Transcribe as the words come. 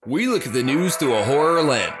We look at the news through a horror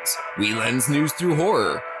lens. We lens news through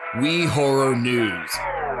horror. We horror news.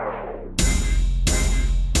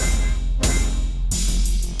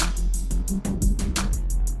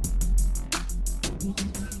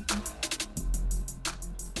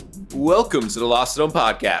 Welcome to the Lost Zone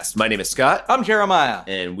podcast. My name is Scott. I'm Jeremiah.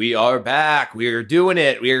 And we are back. We're doing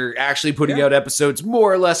it. We're actually putting out episodes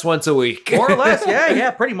more or less once a week. More or less, yeah,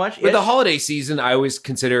 pretty much. With the holiday season, I always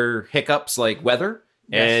consider hiccups like weather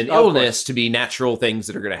and illness to be natural things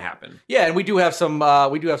that are going to happen. Yeah, and we do have some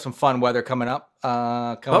fun weather coming up.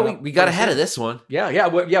 We got ahead of this one.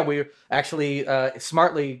 We're actually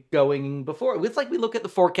smartly going before. It's like we look at the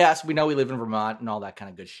forecast. We know we live in Vermont and all that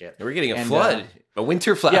kind of good shit. We're getting a flood, a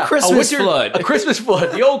winter flood, a Christmas flood, a Christmas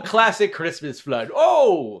flood, the old classic Christmas flood.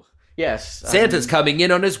 Oh. Yes. Santa's coming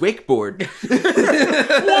in on his wakeboard.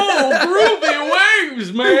 Whoa, groovy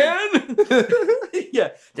waves, man.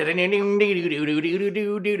 Yeah. Did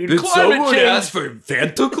someone ask for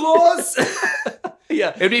Santa Claus?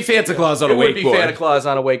 Yeah. It'd be Santa Claus on a wakeboard. It would be Santa Claus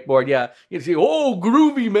on a wakeboard, yeah. You'd see, oh,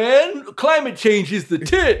 groovy, man. Climate change is the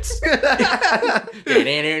tits.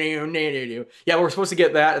 Yeah, we're supposed to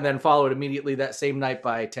get that and then follow it immediately that same night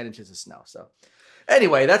by 10 inches of snow, so...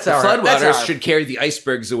 Anyway, that's our floodwaters should carry the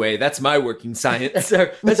icebergs away. That's my working science.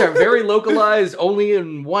 That's our very localized, only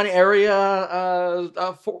in one area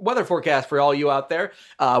weather forecast for all you out there.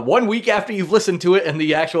 1 week after you've listened to it and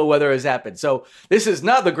the actual weather has happened. So this is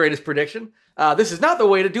not the greatest prediction. This is not the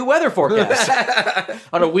way to do weather forecasts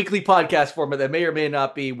on a weekly podcast format that may or may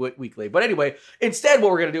not be weekly. But anyway, instead,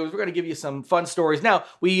 what we're going to do is we're going to give you some fun stories. Now,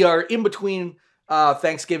 we are in between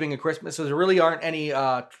Thanksgiving and Christmas, so there really aren't any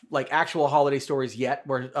actual holiday stories yet.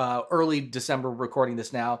 We're early December recording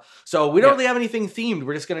this now, so we don't really have anything themed.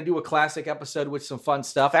 We're just going to do a classic episode with some fun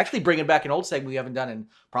stuff. Actually, bringing back an old segment we haven't done in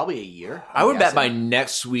probably a year. I would bet by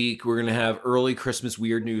next week we're going to have early Christmas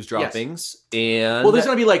weird news droppings, and there's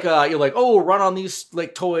going to be run on these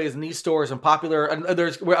like toys and these stores and popular. And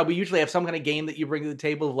we usually have some kind of game that you bring to the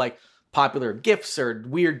table of like popular gifts or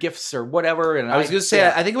weird gifts or whatever. And I was going to say,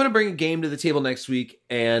 I think I'm going to bring a game to the table next week.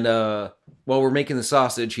 And while we're making the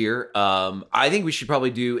sausage here, I think we should probably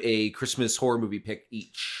do a Christmas horror movie pick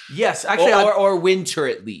each. Yes, actually. Or winter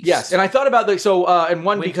at least. Yes, and I thought about because I'm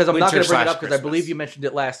not going to bring it up because I believe you mentioned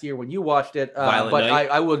it last year when you watched it. Violent Night.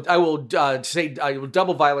 I will say I will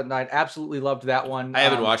double Violent Night. Absolutely loved that one. I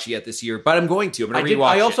haven't watched it yet this year, but I'm going to. I'm going to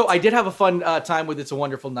rewatch it. I did have a fun time with It's a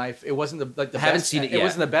Wonderful Knife. It wasn't the I haven't best. seen it yet. It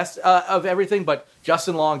wasn't the best of everything, but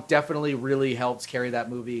Justin Long definitely really helps carry that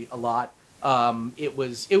movie a lot. It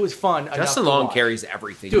was fun. Justin Long carries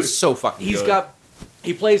everything. Dude, he's so fucking good.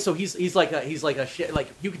 He's like a shit,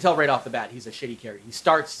 like you can tell right off the bat he's a shitty character. He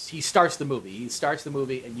starts the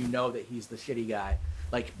movie and you know that he's the shitty guy.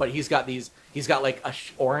 Like, but he's got like a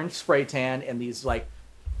orange spray tan and these like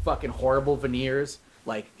fucking horrible veneers,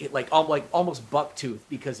 almost buck tooth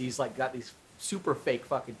because he's like got these super fake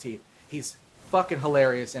fucking teeth. He's fucking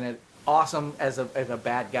hilarious and awesome as a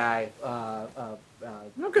bad guy.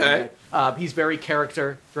 Okay. He's very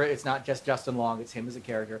character. It's not just Justin Long. It's him as a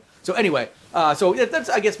character. So anyway, so that's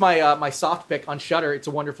I guess my soft pick on Shudder. It's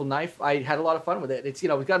a Wonderful Knife. I had a lot of fun with it. It's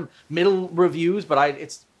we've gotten middle reviews, but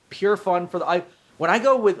it's pure fun when I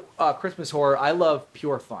go with Christmas horror. I love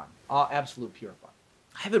pure fun, absolute pure fun.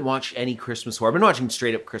 I haven't watched any Christmas horror. I've been watching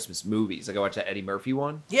straight up Christmas movies. Like I watched that Eddie Murphy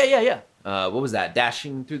one. Yeah. What was that?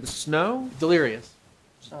 Dashing Through the Snow? Delirious.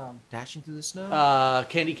 Dashing Through the Snow?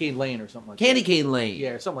 Candy Cane Lane or something like Candy that. Cane Lane.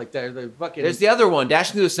 Yeah, something like that. There's the other one.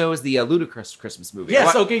 Dashing Through the Snow is the ludicrous Christmas movie.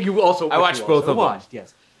 Yes, okay. I watched both of them.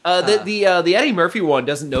 Yes. The Eddie Murphy one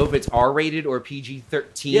doesn't know if it's R-rated or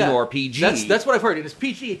PG-13 or PG. That's what I've heard. It is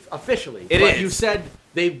PG officially. It is. You said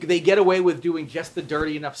they get away with doing just the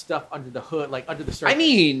dirty enough stuff under the hood, like under the surface. I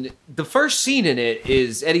mean, the first scene in it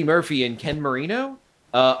is Eddie Murphy and Ken Marino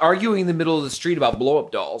arguing in the middle of the street about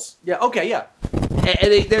blow-up dolls. Yeah. Okay. Yeah. And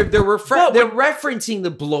they're referencing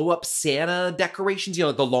the blow-up Santa decorations,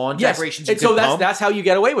 the lawn decorations. And so that's how you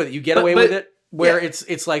get away with it. You get away with it where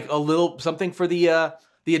it's like a little something for the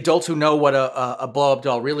adults who know what a blow-up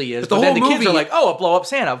doll really is. But then the kids are like, oh, a blow-up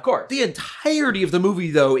Santa, of course. The entirety of the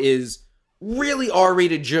movie, though, is really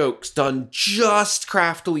R-rated jokes done just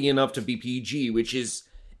craftily enough to be PG, which is...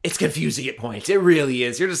 It's confusing at points. It really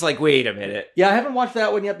is. You're just like, wait a minute. Yeah, I haven't watched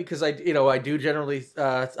that one yet because I do generally.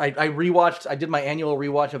 I did my annual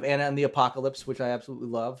rewatch of Anna and the Apocalypse, which I absolutely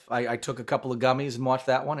love. I took a couple of gummies and watched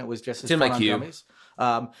that one. It was just as fun on gummies.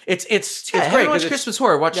 It's great. I haven't watched Christmas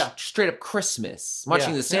horror. Watch straight up Christmas. I'm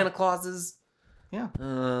watching the Santa Clauses. Yeah.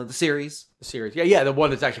 The series. The series. Yeah, the one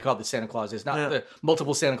that's actually called the Santa Claus. It's not the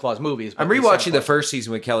multiple Santa Claus movies. I'm rewatching the first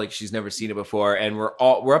season with Kelly. She's never seen it before, and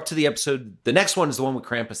we're up to the episode. The next one is the one with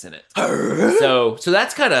Krampus in it. so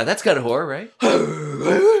that's kind of horror, right?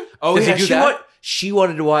 Oh, Does he do that? She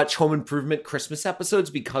wanted to watch Home Improvement Christmas episodes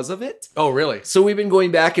because of it. Oh, really? So we've been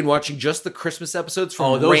going back and watching just the Christmas episodes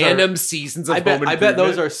from random seasons of Home Improvement. I bet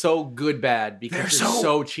those are so good bad because they're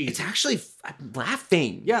so cheesy. It's actually, I'm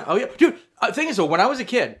laughing. Yeah. Oh, yeah. Dude, the thing is, though, when I was a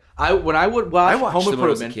kid, when I would watch Home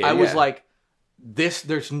Improvement, I was like,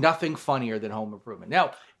 there's nothing funnier than Home Improvement.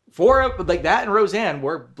 Now, for like that and Roseanne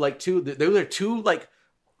were like they were two like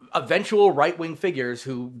eventual right-wing figures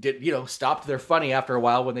who did, stopped their funny after a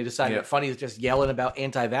while when they decided that funny is just yelling about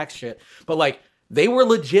anti-vax shit. But like, they were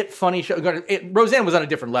legit funny show. Roseanne was on a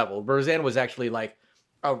different level. Roseanne was actually like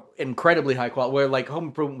incredibly high quality, where like Home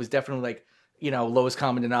Improvement was definitely like, lowest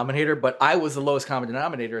common denominator. But I was the lowest common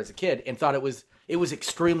denominator as a kid and thought it was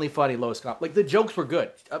extremely funny. Like the jokes were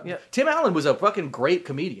good. Tim Allen was a fucking great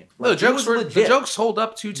comedian. Like, the jokes hold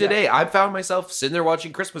up to today. I found myself sitting there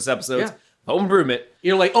watching Christmas episodes. Home Improvement.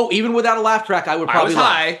 You're like, even without a laugh track, I would probably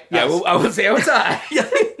high. Yes. I would say I was high.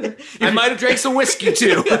 I might have drank some whiskey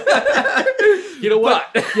too. You know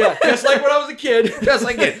what? Just like when I was a kid. Just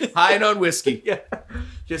like it. High and on whiskey. Yeah.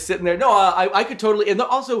 Just sitting there. No, I could totally. And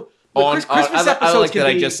also, Christmas episodes I like that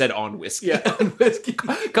I just said on whiskey. Yeah, on whiskey.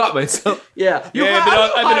 Caught myself. Yeah.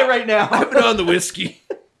 I'm high right now. I've been on the whiskey.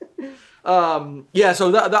 So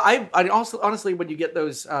I also, honestly, when you get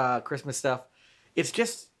those Christmas stuff, it's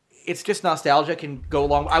just nostalgia can go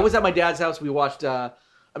along. I was at my dad's house. We watched the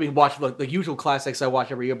usual classics I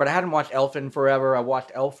watch every year, but I hadn't watched Elf in forever. I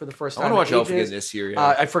watched Elf for the first time. I want to watch Elf again this year.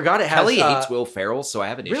 Yeah. I forgot it has... Kelly hates Will Ferrell, so I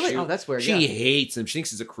have an issue. Really? Oh, that's weird. She hates him. She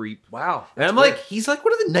thinks he's a creep. Wow. And I'm like, he's like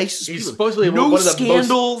one of the nicest people. He's supposedly no one of the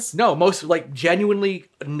scandals. most like genuinely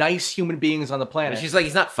nice human beings on the planet. And she's like,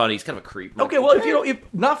 he's not funny. He's kind of a creep. Okay, well,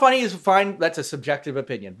 if not funny is fine. That's a subjective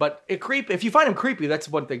opinion. But if you find him creepy, that's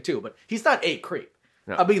one thing too. But he's not a creep.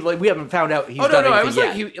 No. I mean, like, we haven't found out he's done anything I was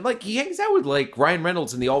yet. he hangs out with like Ryan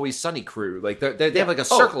Reynolds and the Always Sunny crew. Like they have like a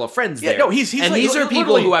circle of friends there. No, he's and like, these are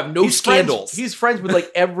people who have no scandals. He's friends with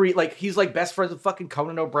like he's like best friends with fucking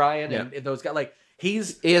Conan O'Brien and those guys. Like he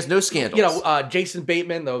has no scandals. Jason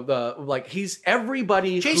Bateman, he's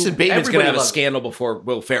everybody. Jason Bateman's gonna have a scandal before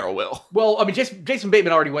Will Ferrell will. Well, I mean, Jason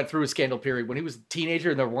Bateman already went through a scandal period when he was a teenager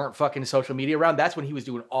and there weren't fucking social media around. That's when he was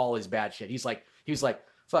doing all his bad shit. He was like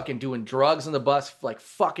fucking doing drugs on the bus, like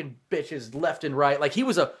fucking bitches left and right. Like he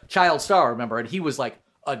was a child star, remember? And he was like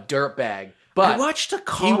a dirtbag. But I watched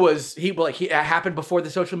it happened before the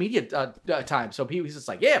social media time. So he was just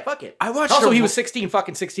like, yeah, fuck it. I watched. Also, he was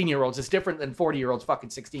 16-year-olds. It's different than 40-year-olds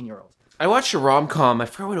fucking 16-year-olds. I watched a rom-com. I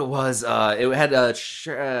forgot what it was. It had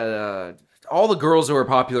all the girls who were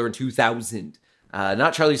popular in 2000.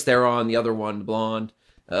 Not Charlize Theron, the other one, the blonde.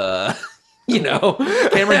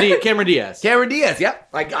 Cameron Diaz. Cameron Diaz, yeah.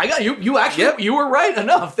 I got you. You actually, you were right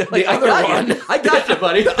enough. Like, the other one. I got you,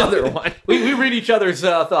 buddy. The other one. We read each other's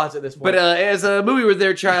thoughts at this point. But as a movie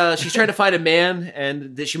where she's trying to find a man,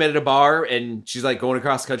 and she met at a bar, and she's like going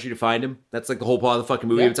across the country to find him. That's like the whole plot of the fucking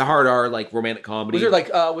movie. Yeah. It's a hard R, like romantic comedy. Was there like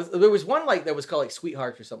there was one like that was called like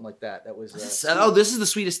Sweethearts or something like that. That was This Is the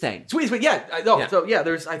Sweetest Thing. Sweetest, yeah. So yeah,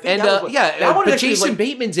 there's I think but Jason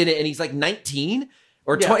Bateman's in it, and he's like 19.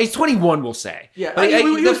 Or he's 21, we'll say. Yeah, he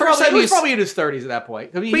was probably in his 30s at that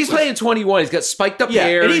point. I mean, but he's playing 21. He's got spiked up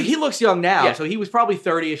hair. And he looks young now, so he was probably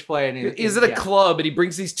 30-ish playing. He's at a club, and he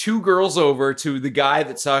brings these two girls over to the guy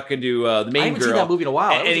that's talking to the main girl. I haven't seen that movie in a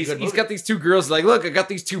while. And he's got these two girls like, look, I got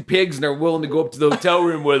these two pigs, and they're willing to go up to the hotel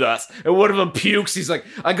room with us. And one of them pukes. He's like,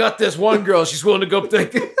 I got this one girl. She's willing to go up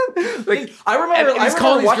to... I remember he's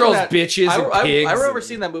calling these girls bitches and pigs. I remember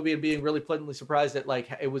seeing that movie and being really pleasantly surprised that like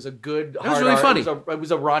it was a good. It was really funny. It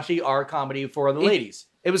was a raunchy R comedy for the ladies.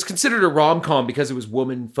 It was considered a rom-com because it was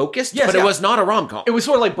woman-focused, but it was not a rom-com. It was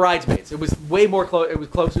sort of like Bridesmaids. It was way more close. It was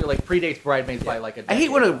closer, like predates Bridesmaids by like a decade. I hate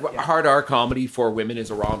when a hard R comedy for women is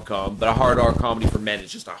a rom-com, but a hard R comedy for men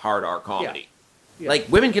is just a hard R comedy. Yeah. Like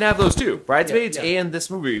women can have those too. Bridesmaids and this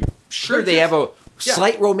movie. Sure, they have a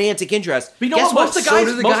slight romantic interest. But you know guess what? So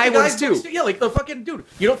do the guy ones too. Yeah, like the fucking dude.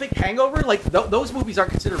 You don't think Hangover? Like those movies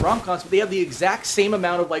aren't considered rom-coms, but they have the exact same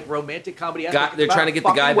amount of like romantic comedy. They're trying to get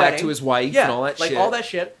the guy back to his wife and all that shit. Like all that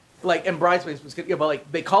shit. Like, and Bridesmaids was good, but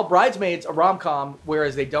like they call Bridesmaids a rom-com,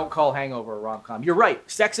 whereas they don't call Hangover a rom-com. You're right.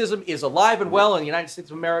 Sexism is alive and well in the United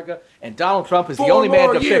States of America, and Donald Trump is the only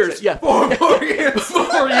man to fix it. Yeah, 4 more years.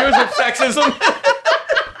 4 years of sexism.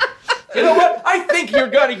 You know what? I think you're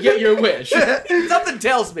gonna get your wish. Something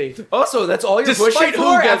tells me. Also, that's all you're Despite pushing for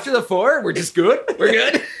Hogan. after the 4? We're just good? We're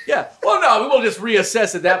good? Yeah. Well, no, we'll just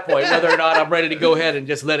reassess at that point whether or not I'm ready to go ahead and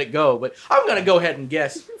just let it go. But I'm gonna go ahead and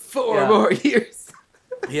guess 4 more years.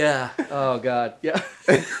 Yeah. Oh God. Yeah.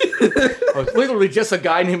 Oh, it's literally just a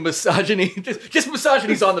guy named Misogyny. Just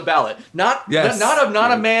Misogyny's on the ballot. Not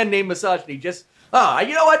a man named Misogyny. Just you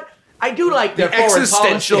know what? I do like their foreign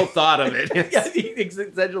existential policy. thought of it. Yeah, the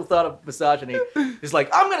existential thought of misogyny is like,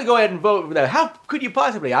 I'm gonna go ahead and vote for them. How could you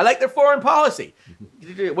possibly? I like their foreign policy,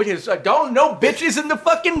 which is no bitches in the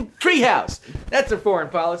fucking treehouse. That's their foreign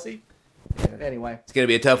policy. Yeah, anyway, it's gonna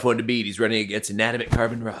be a tough one to beat. He's running against inanimate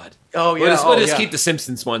carbon rod. Oh yeah, we'll just keep the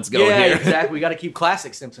Simpsons ones going here. Exactly. We got to keep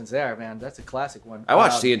classic Simpsons there, man. That's a classic one. I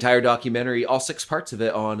watched the entire documentary, all 6 parts of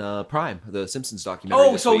it on Prime, the Simpsons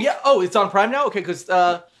documentary. It's on Prime now. Okay, because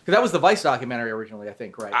that was the Vice documentary originally, I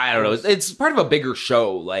think, right? I don't know. It's part of a bigger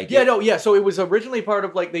show, So it was originally part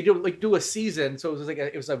of they do a season. So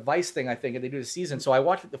it was a Vice thing, I think, and they do a season. So I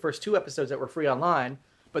watched the first 2 episodes that were free online.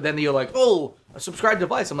 But then you're like, subscribe to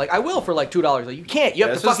Vice. I'm like, I will for like $2. Like, you can't. You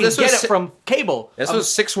have to fucking get it from cable. This was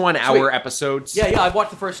 6 1-hour episodes. Yeah, I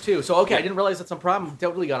watched the first 2. So, I didn't realize that's on Prime. I'm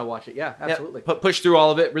totally going to watch it. Yeah, absolutely. Yeah, push through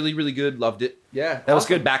all of it. Really, really good. Loved it. Yeah. That was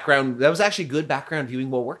good background. That was actually good background viewing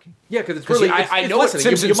while working. Yeah, because it's really, I know what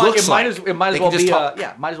Simpsons looks like. It might as well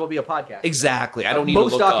be a podcast. Exactly. I don't need to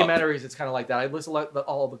look up. Most documentaries, it's kind of like that. I listen to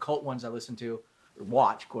all the cult ones I listen to, or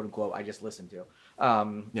watch, quote unquote, I just listen to.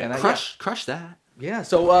 Crush that. Yeah,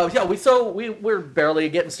 we're barely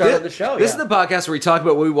getting started on the show. This is the podcast where we talk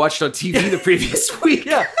about what we watched on TV the previous week.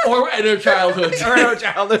 Yeah, or in our childhoods.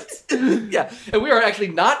 Yeah, and we are actually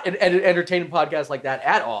not an entertaining podcast like that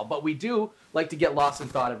at all, but we do like to get lost in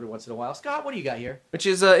thought every once in a while. Scott, what do you got here? Which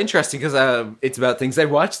is interesting because it's about things I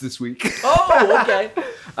watched this week. Oh, okay.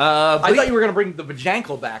 I thought you were going to bring the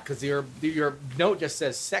vajankle back because your note just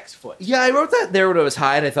says sex foot. Yeah, I wrote that there when I was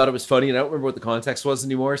high and I thought it was funny and I don't remember what the context was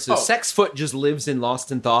anymore. So sex foot just lives in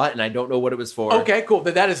Lost in Thought and I don't know what it was for. Okay, cool.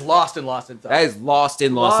 But that is Lost in Thought. That is Lost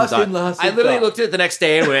in Thought. I literally looked at it the next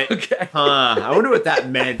day and went, I wonder what that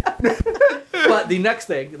meant. But the next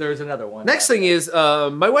thing, there's another one. Next thing is,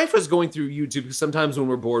 my wife was going through YouTube because sometimes when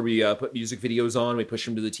we're bored, we put music videos on, we push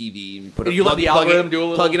them to the TV, and we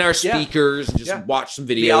put plug in our speakers, and just watch some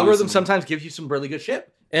videos. The algorithm sometimes gives you some really good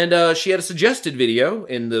shit. And she had a suggested video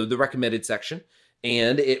in the recommended section,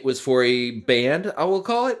 and it was for a band, I will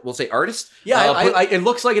call it. We'll say artist. Yeah, it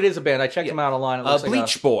looks like it is a band. I checked them out online. It looks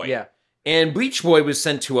Bleach Boy. Yeah. And Bleach Boy was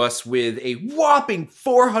sent to us with a whopping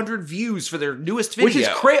 400 views for their newest video. Which is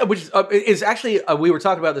crazy. Which is actually, we were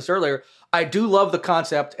talking about this earlier. I do love the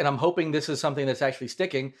concept, and I'm hoping this is something that's actually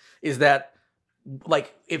sticking, is that,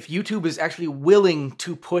 if YouTube is actually willing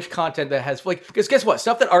to push content that has, because guess what?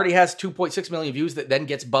 Stuff that already has 2.6 million views that then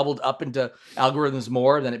gets bubbled up into algorithms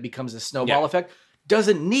more, then it becomes a snowball effect.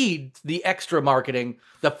 Doesn't need the extra marketing,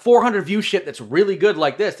 the 400 view shit that's really good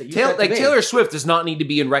like this. That Taylor Swift does not need to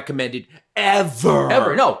be in recommended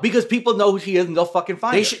ever. No, because people know who she is and they'll fucking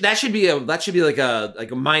find her. That should be like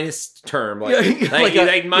a minus term,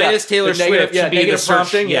 minus Taylor Swift should be the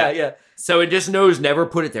prompting. Yeah. So it just knows never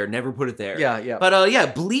put it there. Yeah.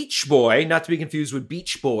 But Bleach Boy, not to be confused with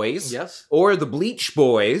Beach Boys. Yes. Or the Bleach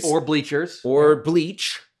Boys. Or Bleachers. Or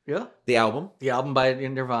Bleach. Yeah. The album. The album by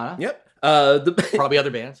Nirvana. Yep. Probably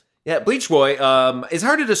other bands. Yeah, Bleach Boy is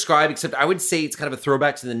hard to describe, except I would say it's kind of a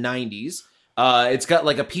throwback to the 90s. It's got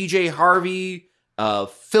like a PJ Harvey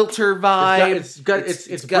filter vibe. It's British.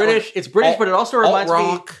 It's British, but it also reminds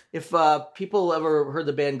me, if people ever heard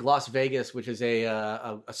the band Las Vegas, which is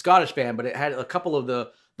a Scottish band, but it had a couple of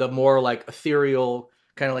the more like ethereal,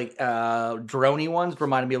 kind of like droney ones,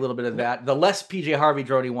 reminded me a little bit of that. The less PJ Harvey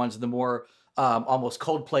droney ones, the more almost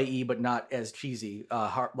Coldplay-y, but not as cheesy,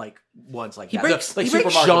 ones like that. He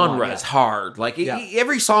breaks genres hard.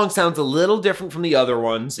 Every song sounds a little different from the other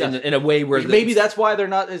ones in a way where maybe that's why they're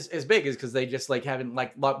not as big, is because they just haven't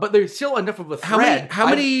but they're still enough of a thread. How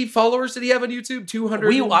many followers did he have on YouTube?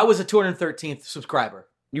 200. I was a 213th subscriber.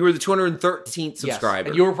 You were the 213th subscriber.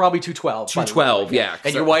 And you were probably 212. 212, yeah.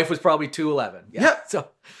 And your wife was probably 211. Yeah. So,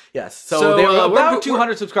 yes. So they were about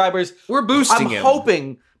 200 subscribers. We're boosting him. I'm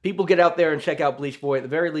hoping people get out there and check out Bleach Boy. At the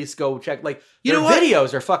very least, go check. Their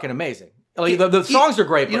videos are fucking amazing. The songs are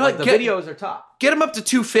great, but the videos are top. Get him up to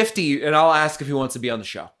 250, and I'll ask if he wants to be on the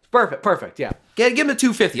show. Perfect, yeah. Get him to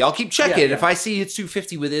 250. I'll keep checking. Yeah. If I see it's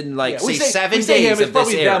 250 within, say 7 days him, of it's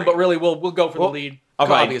probably this them, but really, we'll go for the lead,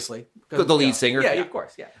 obviously. The lead singer. Yeah, of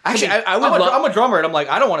course, yeah. Actually, I'm a drummer, and I'm like,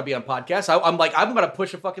 I don't want to be on podcasts. I'm going to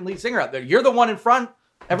push a fucking lead singer out there. You're the one in front.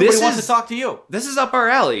 Everybody wants to talk to you. This is up our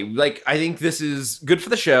alley. I think this is good for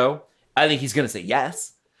the show. I think he's going to say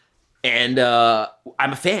yes. And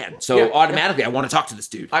I'm a fan, so automatically I want to talk to this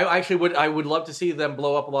dude. I would love to see them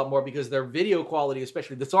blow up a lot more because their video quality,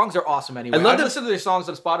 especially the songs, are awesome anyway. I listen to their songs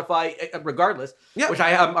on Spotify regardless, which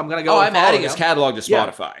I'm going to go. I'm adding his catalog to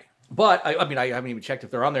Spotify. But I haven't even checked if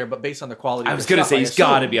they're on there. But based on the quality, I was going to say he's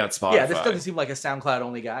got to be on Spotify. Yeah, this doesn't seem like a SoundCloud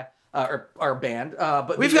only guy. Or band,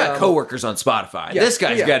 but we've got coworkers on Spotify. Yeah, this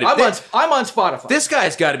guy's got to. I'm on Spotify. This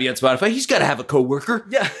guy's got to be on Spotify. He's got to have a coworker.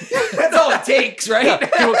 Yeah, that's all it takes, right? Yeah.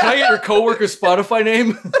 Can I get your coworker's Spotify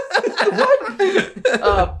name? What?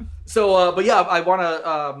 But yeah, I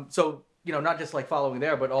want to. Not just like following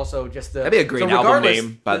there, but also just that'd be a great album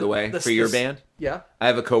name, by the way, for your band. Yeah, I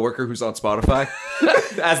have a coworker who's on Spotify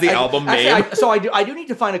as the album name. I do need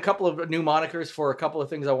to find a couple of new monikers for a couple of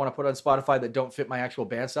things I want to put on Spotify that don't fit my actual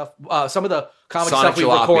band stuff. Some of the comedy stuff we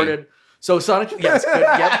recorded. So Sonic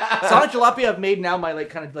Jalopy I've made now my like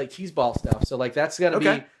kind of like cheeseball stuff. So like that's gonna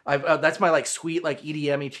be that's my like sweet like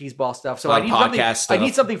EDM-y cheeseball stuff. So I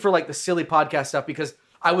need something for like the silly podcast stuff because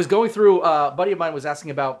I was going through a buddy of mine was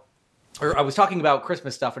asking about. Or I was talking about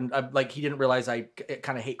Christmas stuff, and he didn't realize I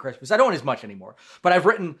kind of hate Christmas. I don't as much anymore, but I've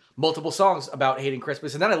written multiple songs about hating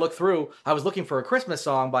Christmas. And then I was looking for a Christmas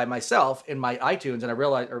song by myself in my iTunes, and I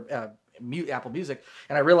realized, Apple Music,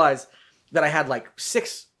 and I realized that I had like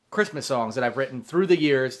 6 Christmas songs that I've written through the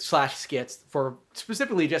years / skits for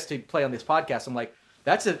specifically just to play on this podcast. I'm like,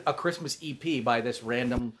 that's a Christmas EP by this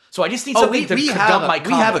random. So I just need something to dump my.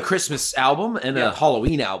 We have a Christmas album and a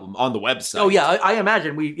Halloween album on the website. Oh yeah, I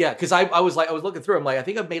imagine because I was looking through. I'm like, I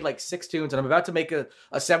think I've made like 6 tunes, and I'm about to make a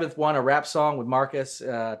 7th one, a rap song with Marcus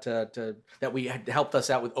that we had helped us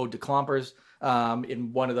out with Ode to Clompers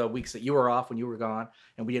in one of the weeks that you were off when you were gone,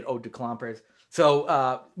 and we did Ode to Clompers.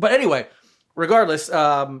 So, but anyway, regardless,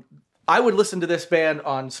 I would listen to this band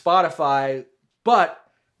on Spotify, but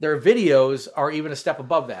their videos are even a step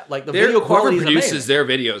above that. Like the video quality is amazing. Whoever produces their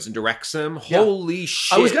videos and directs them, holy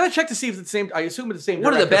shit! I was gonna check to see if it's the same. I assume it's the same.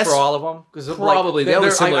 One of the best for all of them because probably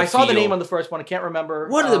I saw the name on the first one. I can't remember.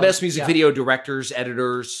 One of the best music video directors,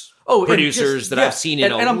 editors, producers that I've seen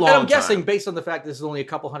in a long time. And I'm guessing based on the fact this is only a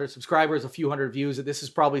couple hundred subscribers, a few hundred views, that this is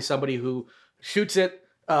probably somebody who shoots it,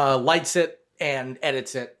 lights it, and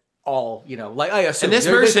edits it all. Like I assume. And this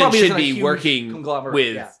person should be working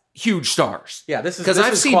with. Yeah. Huge stars. Yeah, this is because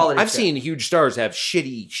I've seen huge stars have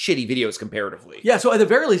shitty videos comparatively. Yeah, so at the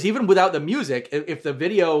very least, even without the music, if the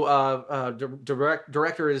video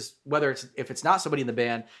director is if it's not somebody in the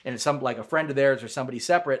band and it's some like a friend of theirs or somebody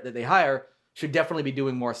separate that they hire, should definitely be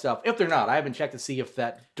doing more stuff. If they're not, I haven't checked to see if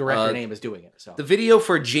that director name is doing it. So the video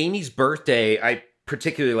for Janie's birthday, I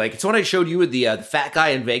particularly like. It's one I showed you with the fat guy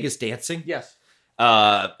in Vegas dancing. Yes.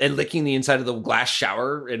 And licking the inside of the glass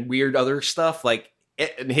shower and weird other stuff like.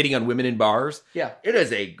 And hitting on women in bars. Yeah. It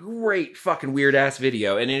is a great fucking weird ass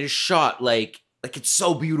video. And it is shot like it's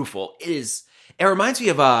so beautiful. It reminds me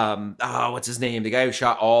of what's his name? The guy who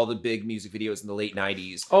shot all the big music videos in the late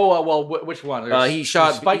 90s. Oh, well, which one? He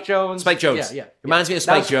shot Spike Jones. Spike Jones. Yeah. Reminds me of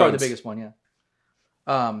Spike Jones. That's probably the biggest one,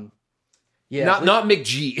 yeah. Yeah, not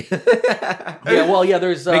McG.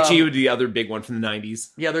 There's McG would be the other big one from the 90s.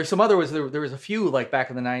 Yeah, there's some other ones. There was a few like back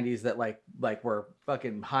in the 90s that like were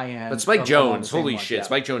fucking high end. But Spike Jones, holy shit, yeah.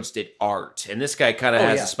 Spike Jones did art, and this guy kind of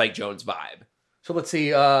has a Spike Jones vibe. So let's see.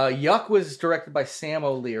 Yuck was directed by Sam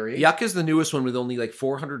O'Leary. Yuck is the newest one with only like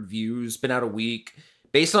 400 views. Been out a week.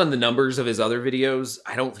 Based on the numbers of his other videos,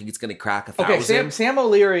 I don't think it's going to crack 1,000. Okay, Sam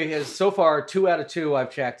O'Leary is so far 2 out of 2.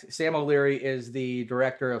 I've checked. Sam O'Leary is the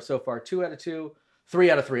director of so far 2 out of 2,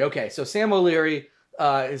 3 out of 3. Okay, so Sam O'Leary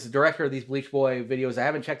is the director of these Bleach Boy videos. I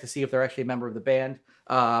haven't checked to see if they're actually a member of the band.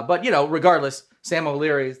 But, regardless, Sam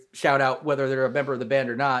O'Leary, shout out whether they're a member of the band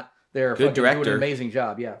or not. They're good director, doing an amazing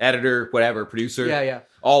job. Yeah, editor, whatever, producer. Yeah.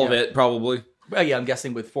 All of it, probably. Yeah, I'm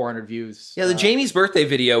guessing with 400 views. Yeah, the Jamie's birthday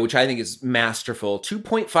video, which I think is masterful,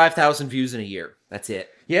 2,500 views in a year. That's it.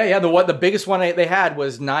 Yeah. The biggest one they had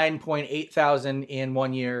was 9,800 in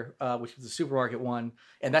 1 year, which was the supermarket one,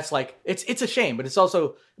 and that's like it's a shame, but it's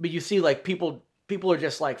also you see like people are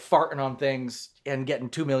just like farting on things and getting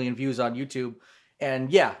 2 million views on YouTube,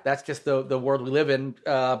 and yeah, that's just the world we live in.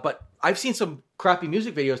 But I've seen some crappy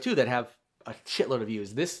music videos too that have a shitload of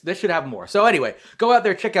views. This should have more. So anyway, go out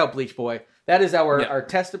there, check out Bleach Boy. That is our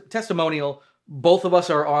testimonial. Both of us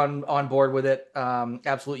are on board with it.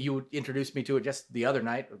 Absolutely. You introduced me to it just the other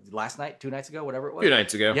night, last night, 2 nights ago, whatever it was. 2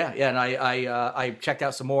 nights ago. Yeah. And I checked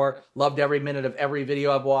out some more. Loved every minute of every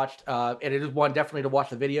video I've watched. And it is one definitely to watch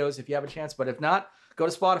the videos if you have a chance. But if not, go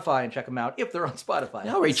to Spotify and check them out if they're on Spotify.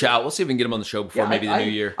 I'll reach out. We'll see if we can get them on the show before maybe the new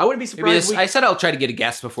year. I wouldn't be surprised. I said I'll try to get a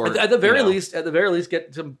guest before. At the very least,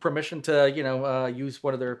 get some permission to use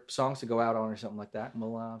one of their songs to go out on or something like that. And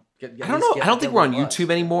we'll I don't know. I don't think we're on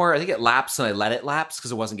YouTube anymore. I think it lapsed and I let it lapse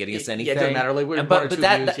because it wasn't getting us anything. Yeah, it doesn't matter. Like, but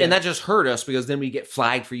that just hurt us because then we get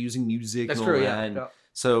flagged for using music. That's and true. all Yeah. that. And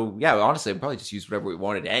so honestly, I'd probably just use whatever we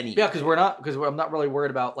wanted. Yeah, because I'm not really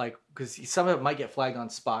worried about because some of it might get flagged on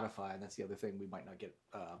Spotify, and that's the other thing we might not get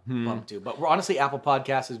bumped to. But honestly, Apple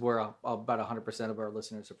Podcasts is where about 100% of our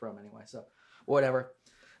listeners are from anyway. So whatever.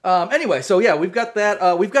 Anyway, so yeah, we've got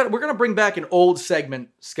that. We're gonna bring back an old segment,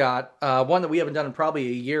 Scott. One that we haven't done in probably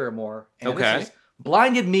a year or more. And this is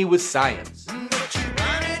Blinded Me with Science.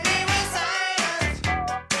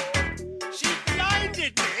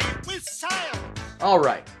 All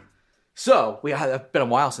right. So it's been a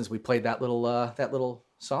while since we played that little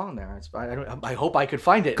song there. I hope I could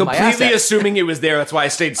find it. Completely assuming it was there. That's why I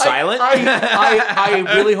stayed silent. I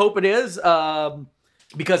really hope it is.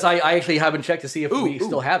 Because I actually haven't checked to see if we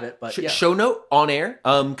still have it. But show note on air.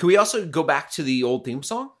 Can we also go back to the old theme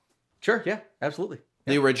song? Sure. Yeah. Absolutely.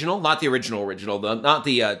 The original, not the original, not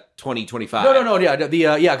the 2025. No.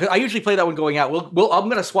 Yeah. Because I usually play that one going out. I'm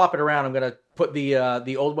gonna swap it around. I'm gonna put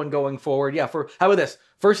the old one going forward. Yeah. How about this?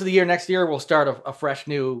 First of the year next year, we'll start a fresh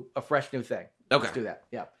new thing. Okay. Let's do that.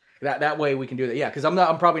 Yeah. That way we can do that. Yeah. Because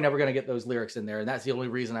I'm probably never gonna get those lyrics in there, and that's the only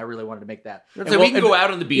reason I really wanted to make that. So we can go out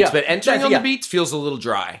on the beats, but entering on the beats feels a little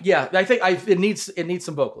dry. Yeah. I think it needs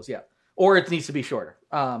some vocals. Yeah. Or it needs to be shorter.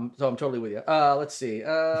 So I'm totally with you. Let's see.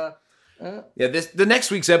 The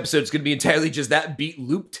next week's episode is going to be entirely just that beat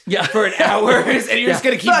looped for an hour, and you're just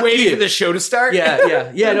going to keep waiting for the show to start.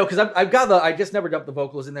 No, because I just never dumped the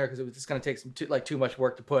vocals in there because it was just going to take too much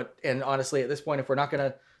work to put. And honestly, at this point, if we're not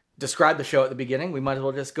going to describe the show at the beginning, we might as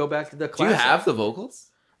well just go back to the classic. Do you have the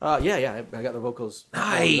vocals? Yeah, I got the vocals.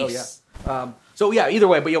 Nice. So yeah, either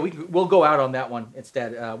way, but yeah, we'll go out on that one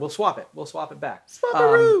instead. We'll swap it. We'll swap it back.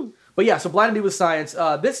 Swap-a-roo. But yeah, so Blinded Me with Science.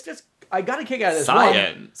 I got a kick out of this.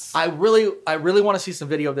 Science. I really want to see some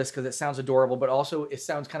video of this because it sounds adorable, but also it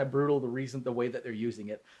sounds kind of brutal. The way that they're using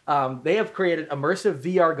it. They have created immersive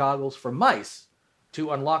VR goggles for mice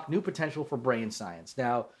to unlock new potential for brain science.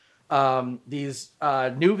 Now, these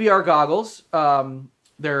new VR goggles.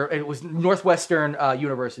 It was Northwestern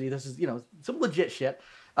University. This is some legit shit.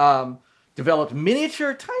 Developed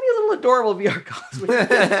miniature, tiny little adorable VR goggles.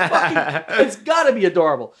 It's got to be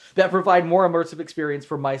adorable. That provide more immersive experience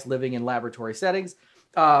for mice living in laboratory settings.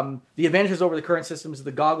 The advantages over the current systems is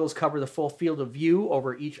the goggles cover the full field of view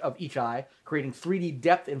over each eye, creating 3D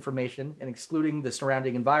depth information and excluding the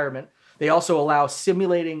surrounding environment. They also allow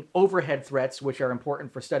simulating overhead threats, which are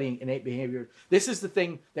important for studying innate behavior. This is the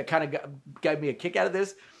thing that kind of got me a kick out of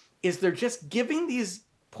this, is they're just giving these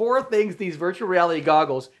poor things these virtual reality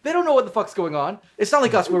goggles. They don't know what the fuck's going on. It's not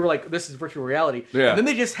like us where we're like, this is virtual reality. Yeah. And then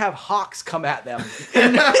they just have hawks come at them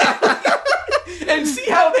and see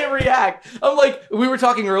how they react. I'm like, we were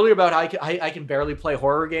talking earlier about how I can barely play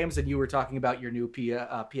horror games, and you were talking about your new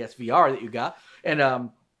PSVR that you got. And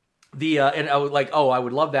and I was like, I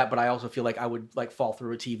would love that, but I also feel like I would fall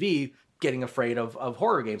through a TV getting afraid of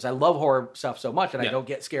horror games. I love horror stuff so much, and I don't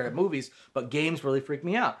get scared at movies, but games really freak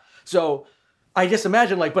me out. So I just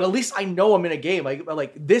imagine, but at least I know I'm in a game.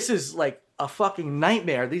 This is a fucking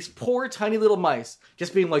nightmare. These poor tiny little mice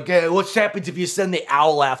just being like, hey, what happens if you send the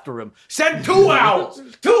owl after him? Send 2 owls!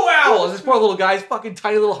 2 owls! This poor little guy's fucking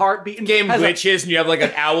tiny little heart beating. Game glitches, and you have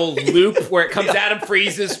an owl loop where it comes at him,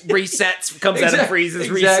 freezes, resets, comes at him, freezes,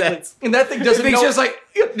 resets. And that thing doesn't know. Just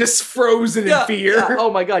just frozen in fear. Yeah.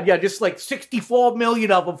 Oh my god, yeah, just 64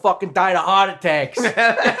 million of them fucking died of heart attacks.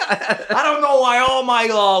 I don't know why all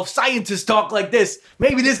my scientists talk like this.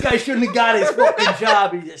 Maybe this guy shouldn't have got his fucking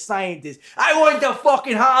job. He's a scientist. I went to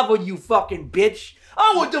fucking Harvard, you fucking bitch.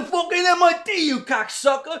 I went to fucking MIT, you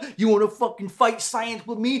cocksucker. You want to fucking fight science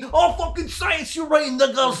with me? Oh, fucking science, you're right in the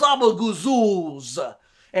gazabagoozles.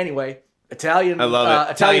 Anyway, Italian. I love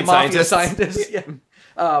it. Italian mafia scientists. Yeah.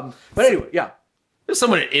 But anyway, yeah. There's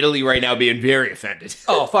someone in Italy right now being very offended.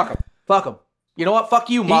 Oh, fuck him. Fuck him. You know what? Fuck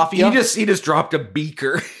you, mafia. He just dropped a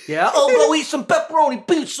beaker. Yeah. Oh, go eat some pepperoni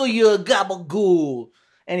pizza, you gabagool.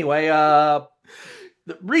 Anyway, the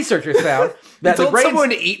researchers found that told someone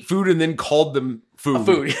to eat food and then called them food.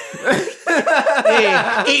 Food.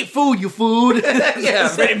 Yeah, eat food, you food.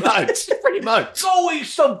 Yeah, pretty much. Pretty much. Go eat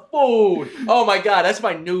some food. Oh my god, that's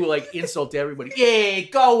my new insult to everybody. Yeah,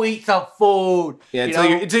 go eat some food. Yeah,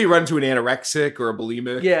 until you run to an anorexic or a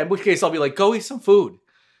bulimic. Yeah, in which case I'll be like, go eat some food.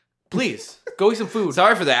 Please, go eat some food.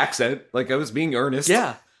 Sorry for the accent. I was being earnest.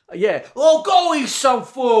 Yeah. Yeah. Oh, go eat some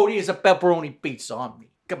food. Here's a pepperoni pizza on me.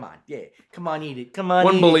 Come on, yeah. Come on, eat it. Come on,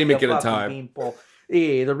 one eat bulimic it, at a time. Beanpole.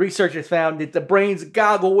 Yeah, the researchers found that the brain's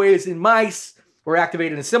goggle waves in mice were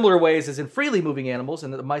activated in similar ways as in freely moving animals,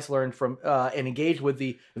 and that the mice learned from and engaged with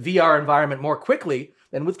the VR environment more quickly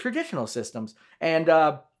than with traditional systems. And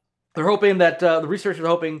they're hoping that the researchers are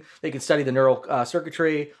hoping they can study the neural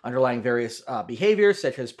circuitry underlying various behaviors,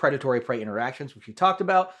 such as predatory-prey interactions, which we talked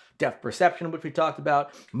about, depth perception, which we talked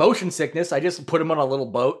about, motion sickness. I just put him on a little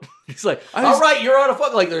boat. He's like, all right, you're on a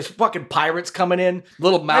fucking, like, there's fucking pirates coming in,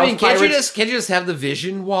 little mouse pirates. Can't you just have the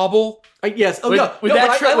vision wobble? Yes. Would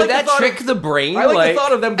that trick the brain? I like the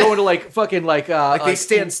thought of them going to like fucking like they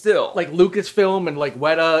stand still, like Lucasfilm and like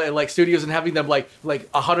Weta and like studios, and having them like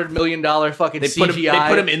 $100 million fucking CGI. They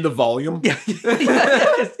put them in the volume. Yeah,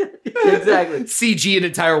 exactly. CG an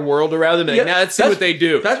entire world around them. Like, now let's see what they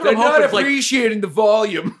do. That's what They're I'm hoping. not appreciating the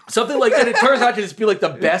volume. Something like that. It turns out to just be like the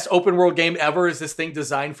best open world game ever. Is this thing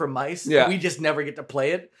designed for mice? Yeah. We just never get to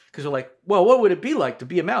play it because we're like, well, what would it be like to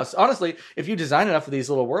be a mouse? Honestly, if you design enough of these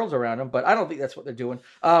little worlds around them, but I don't think that's what they're doing.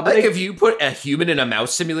 But if you put a human in a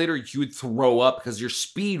mouse simulator, you would throw up because your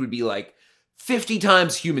speed would be like 50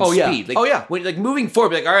 times human speed. Like, when, like moving forward,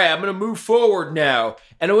 be like, all right, I'm going to move forward now.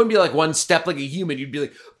 And it wouldn't be like one step like a human. You'd be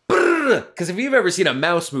like, because if you've ever seen a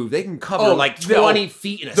mouse move, they can cover like 20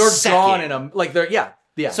 feet in a second. They're gone in them. Like they're, yeah.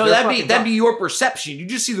 So that'd be your perception. You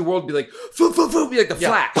just see the world be like, be like the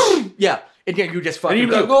flash. Yeah. And you just fucking... And you'd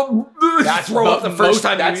be like, well, that's throw up the first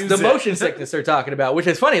time that's you the use motion sickness they're talking about, which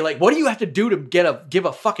is funny. Like, what do you have to do to give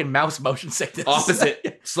a fucking mouse motion sickness?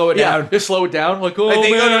 Opposite. Slow it down. Just slow it down. Like,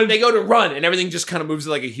 they go to run, and everything just kind of moves at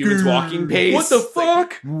like a human's walking pace. What the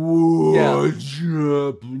fuck? What's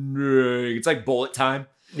happening? It's like bullet time.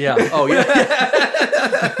 Yeah. Oh,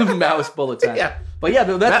 yeah. Mouse bullet time. Yeah. But yeah,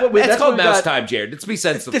 that's called mouse time, Jared. Let's be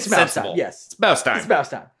sensible. It's mouse time. Yes. It's mouse time. It's mouse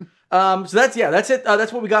time. So that's it.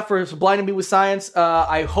 That's what we got for Blinding Me with Science.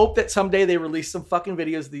 I hope that someday they release some fucking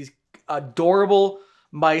videos of these adorable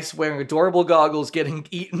mice wearing adorable goggles getting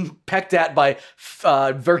pecked at by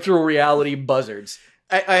virtual reality buzzards.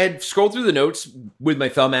 I had scrolled through the notes with my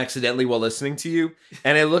thumb accidentally while listening to you,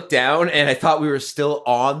 and I looked down and I thought we were still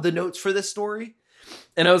on the notes for this story.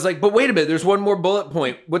 And I was like, but wait a minute, there's one more bullet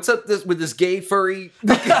point. What's up with this gay furry?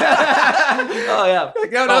 Oh, yeah.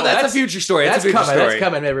 No, that's a future story. That's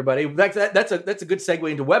coming, everybody. That's a good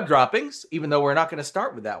segue into web droppings, even though we're not going to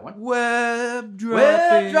start with that one. Web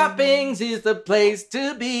droppings is the place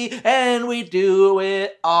to be, and we do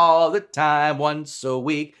it all the time, once a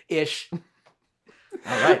week-ish.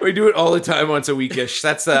 All right. We do it all the time, once a weekish.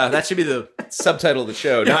 That should be the subtitle of the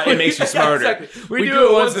show. Not it makes you smarter. Yeah, exactly. We do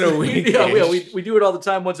it once in a week. We do it all the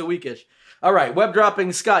time, once a weekish. All right, web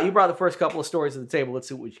dropping. Scott, you brought the first couple of stories to the table. Let's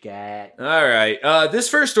see what you got. All right. This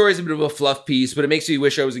first story is a bit of a fluff piece, but it makes me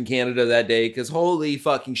wish I was in Canada that day because holy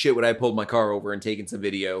fucking shit would I pulled my car over and taken some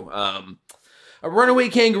video. A runaway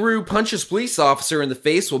kangaroo punches police officer in the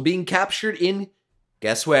face while being captured in,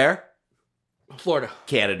 guess where? Florida.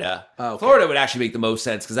 Canada. Oh, okay. Florida would actually make the most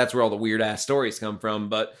sense because that's where all the weird-ass stories come from.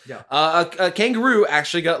 But a kangaroo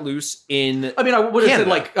actually got loose in I would have said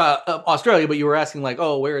like Australia, but you were asking like,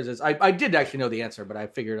 oh, where is this? I did actually know the answer, but I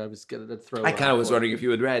figured I was going to throw I kind of was wondering if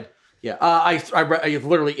you had read. Yeah. I read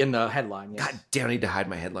literally in the headline. Yes. God damn, I need to hide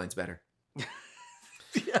my headlines better.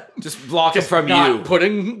 Just block it from not you.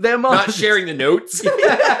 Putting them on. Not sharing the notes.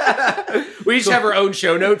 We each have our own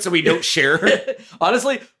show notes so we don't share.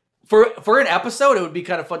 Honestly, for an episode, it would be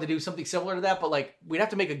kind of fun to do something similar to that, but like we'd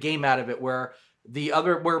have to make a game out of it where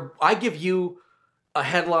I give you a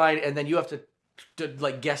headline and then you have to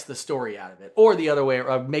like guess the story out of it, or the other way,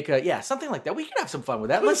 or make something like that. We could have some fun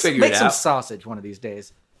with that. Let's make some sausage one of these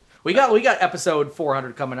days. We got episode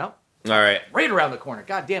 400 coming up. All right, right around the corner.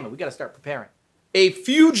 God damn it, we got to start preparing. A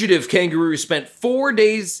fugitive kangaroo spent 4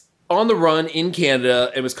 days on the run in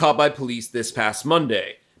Canada and was caught by police this past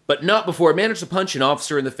Monday. But not before it managed to punch an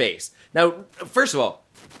officer in the face. Now, first of all,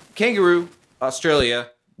 kangaroo, Australia,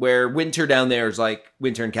 where winter down there is like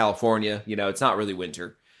winter in California. You know, it's not really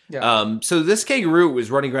winter. Yeah. So this kangaroo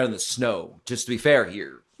was running around in the snow, just to be fair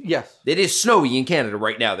here. Yes. It is snowy in Canada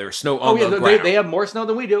right now. There's snow on the ground. They have more snow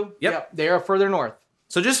than we do. Yep. They are further north.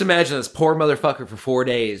 So just imagine this poor motherfucker for 4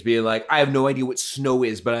 days being like, I have no idea what snow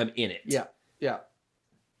is, but I'm in it. Yeah. Yeah.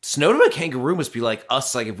 Snow to a kangaroo must be like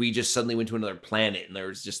us, like if we just suddenly went to another planet and there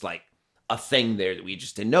was just like a thing there that we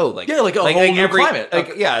just didn't know. Like, like a whole new climate.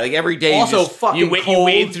 Like every day also you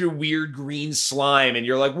wade through weird green slime and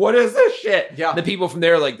you're like, what is this shit? Yeah. The people from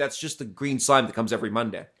there are like, that's just the green slime that comes every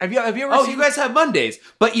Monday. Have you ever seen... you guys have Mondays,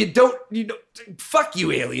 but you don't fuck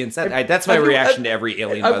you aliens. That's my reaction to every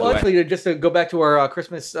alien, by the way. Actually, just to go back to our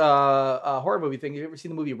Christmas horror movie thing, have you ever seen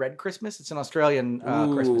the movie Red Christmas? It's an Australian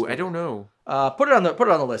Christmas movie. I don't know. Put it on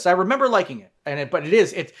the list. I remember liking it. But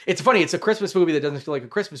it's funny. It's a Christmas movie that doesn't feel like a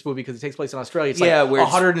Christmas movie because it takes place in Australia. It's like where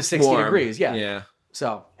 160 warm. degrees. Yeah. Yeah.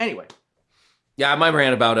 So anyway. Yeah, my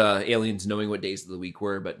rant about aliens knowing what days of the week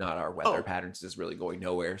were, but not our weather patterns is really going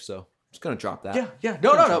nowhere. So I'm just gonna drop that. Yeah.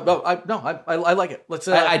 No. I like it. Let's.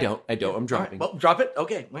 I don't. I'm dropping. Right, well, drop it.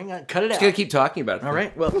 Okay. Hang on. Cut it out. Just gonna keep talking about it. All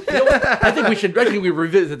right. Well, you know what? I think we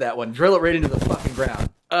revisit that one. Drill it right into the fucking ground.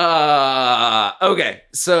 Okay.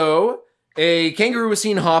 So a kangaroo was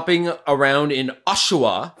seen hopping around in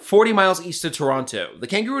Oshawa, 40 miles east of Toronto. The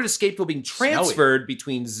kangaroo had escaped while being transferred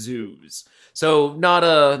between zoos. So not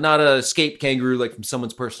a escaped kangaroo like from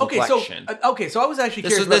someone's personal collection. So I was actually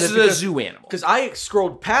curious about this is a zoo animal. Because I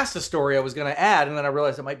scrolled past the story I was going to add, and then I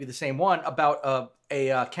realized it might be the same one about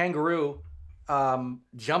a kangaroo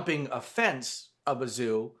jumping a fence of a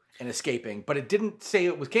zoo and escaping, but it didn't say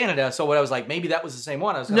it was Canada. So what I was like, maybe that was the same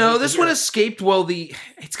one. No, this one escaped. Well,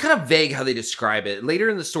 it's kind of vague how they describe it. Later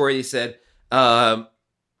in the story, they said, dun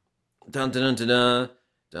dun dun dun dun.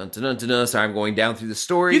 Dun, dun, dun, dun, dun. Sorry, I'm going down through the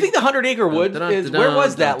story. Do you think the 100-acre wood where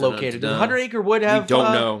was that located? Does the 100-acre wood have? We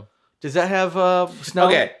don't know. Does that have snow?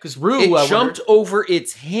 Okay, because it jumped over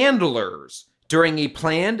its handlers during a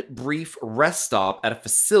planned brief rest stop at a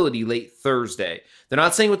facility late Thursday. They're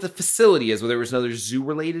not saying what the facility is, whether it was another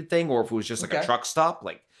zoo-related thing or if it was just like a truck stop,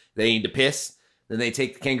 like they need to piss. Then they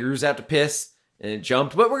take the kangaroos out to piss. And it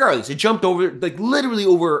jumped, but regardless, it jumped over, like literally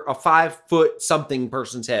over a 5-foot something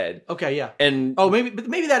person's head. Okay, yeah. And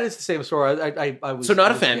maybe that is the same story. I was so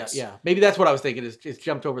not a fence. Yeah, maybe that's what I was thinking. Is it's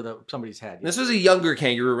jumped over somebody's head. Yeah. This was a younger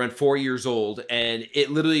kangaroo, around 4 years old, and it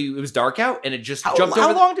was dark out, and it just jumped over.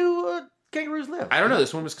 How long do kangaroos live? I don't know.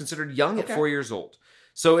 This one was considered young at 4 years old,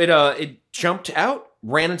 so it jumped out,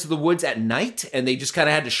 ran into the woods at night, and they just kind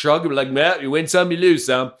of had to shrug and be like, "Man, you win some, you lose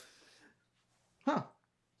some." Huh.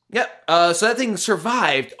 Yep. So that thing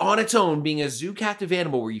survived on its own, being a zoo captive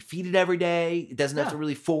animal where you feed it every day. It doesn't have to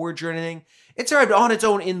really forage or anything. It survived on its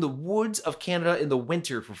own in the woods of Canada in the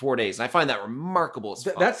winter for 4 days. And I find that remarkable as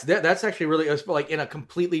fuck. That's actually really, like in a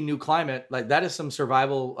completely new climate, like that is some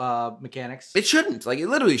survival mechanics. It shouldn't. Like it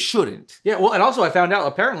literally shouldn't. Yeah, well, and also I found out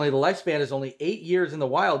apparently the lifespan is only 8 years in the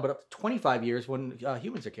wild, but up to 25 years when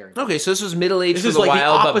humans are carrying. Okay, so this was middle-aged for the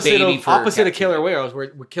wild, but baby for opposite of killer whales, where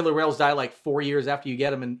killer whales die like 4 years after you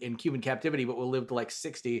get them in human captivity, but will live to like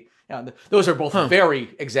 60. Those are both very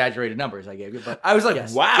exaggerated numbers I gave you. But I was like,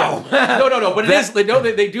 wow. Yeah. No, but it is.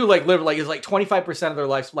 They do like live like it's like 25% of their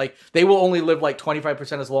life. Like they will only live like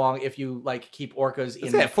 25% as long if you like keep orcas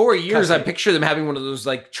in. Yeah, 4 years. Custody. I picture them having one of those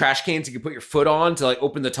like trash cans you can put your foot on to like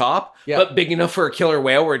open the top, but big enough for a killer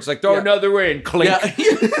whale where it's like throw another one in, clink. Yeah.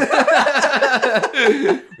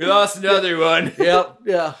 We lost another one.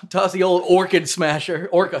 Yeah. Toss the old orca smasher.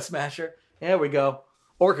 There we go.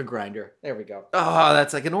 Orca grinder. There we go. Oh,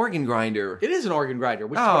 that's like an organ grinder. It is an organ grinder,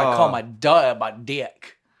 which is what I call my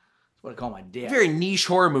dick. That's what I call my dick. Very niche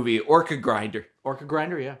horror movie, Orca Grinder. Orca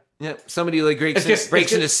grinder, yeah. Yep. Somebody like breaks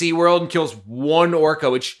into SeaWorld and kills one orca,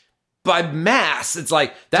 which by mass, it's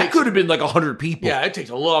like, that could have been like 100 people. Yeah, it takes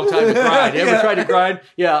a long time to grind. You ever tried to grind?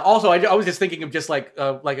 Yeah. Also, I was just thinking of just like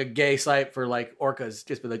a gay site for like orcas,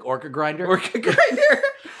 just be like Orca Grinder. Orca Grinder.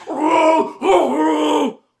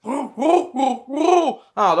 Oh,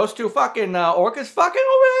 those two fucking orcas fucking over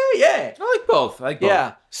there? Yeah. I like both.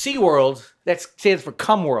 Yeah. SeaWorld, that stands for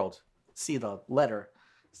Cum World. See the letter.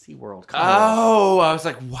 SeaWorld. Oh, I was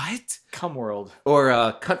like, what? Cum World. Or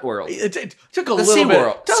Cunt World. It took a little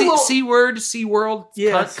bit. SeaWorld.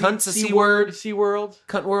 Yeah. Cunt's a C-word. SeaWorld.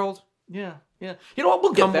 Cunt World. Yeah. You know what?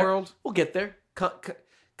 We'll get there. World. We'll get there.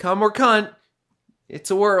 Cum or cunt.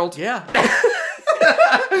 It's a world. Yeah.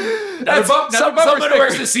 Someone who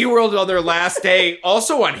works at SeaWorld on their last day,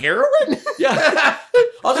 also on heroin? Yeah.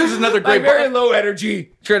 Also, there's another great very low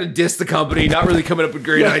energy, trying to diss the company, not really coming up with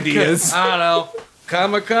great ideas. I don't know.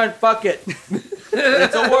 Come or cunt, fuck it.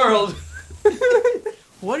 It's a world.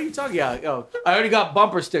 What are you talking about? Oh, I already got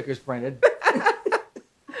bumper stickers printed.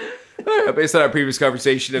 Based on our previous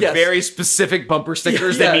conversation of very specific bumper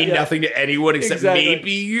stickers that mean nothing to anyone except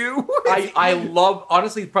maybe you. I love,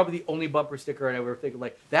 honestly, probably the only bumper sticker I ever think of,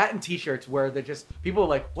 like that and t-shirts where they're just, people are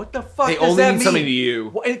like, what the fuck does that mean? They only mean something to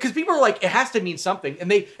you. Because people are like, it has to mean something. And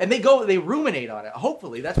they ruminate on it.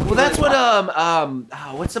 Hopefully. That's what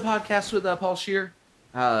what's the podcast with Paul Scheer?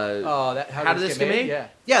 How Did This Get Made?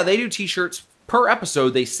 Yeah, they do t-shirts per episode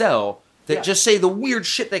they sell. That just say the weird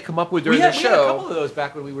shit they come up with during the show. We had a couple of those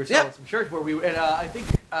back when we were selling some shirts where and I think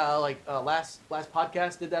last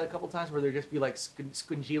podcast did that a couple times where there'd just be like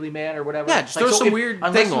Squinjili Man or whatever. Yeah, just throw some weird thing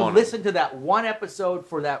on. Unless you listen to that one episode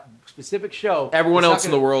for that specific show, everyone else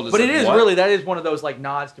in the world is. But like, it is what? really, that is one of those like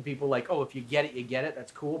nods to people like, oh, if you get it, you get it.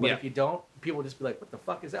 That's cool. But Yeah. if you don't, people will just be like, what the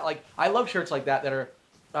fuck is that? Like, I love shirts like that are.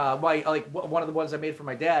 One of the ones I made for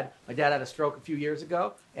my dad. My dad had a stroke a few years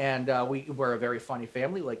ago, and we're a very funny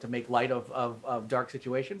family, like to make light of dark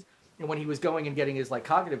situations. And when he was going and getting his like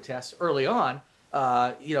cognitive tests early on,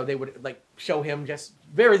 they would like show him just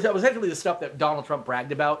that was actually the stuff that Donald Trump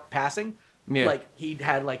bragged about passing. Yeah. Like he'd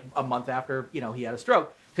had like a month after he had a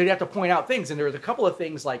stroke, so he'd have to point out things, and there was a couple of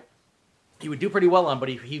things like he would do pretty well on, but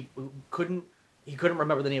he couldn't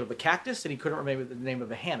remember the name of the cactus, and he couldn't remember the name of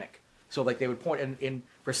the hammock. So like they would point in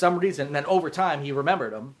for some reason, and then over time he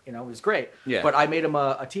remembered them. It was great. Yeah. But I made him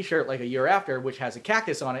a T-shirt like a year after, which has a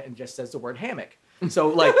cactus on it and just says the word hammock. So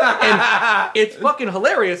like, and it's fucking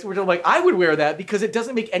hilarious. Which I'm like, I would wear that because it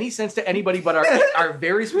doesn't make any sense to anybody but our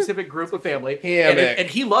very specific group of family. Hammock. And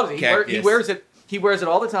he loves it. Cactus. He wears it. He wears it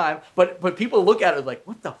all the time. But people look at it like,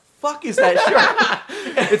 what the fuck is that shirt?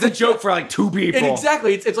 It's a joke for like two people. And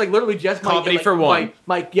exactly. It's like literally just comedy for one.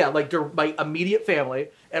 My immediate family,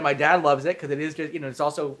 and my dad loves it because it is just it's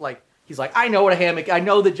also like he's like, I know what a hammock. I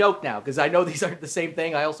know the joke now because I know these aren't the same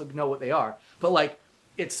thing. I also know what they are. But like,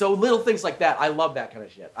 it's so little things like that. I love that kind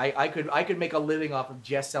of shit. I could make a living off of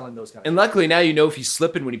just selling those kind of. And luckily now if he's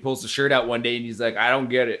slipping when he pulls the shirt out one day and he's like, I don't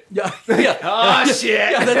get it. Yeah. Oh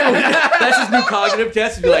shit. Yeah, that's his new cognitive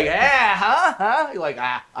test. To be like, huh? You're like,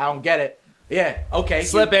 I don't get it. Yeah. Okay.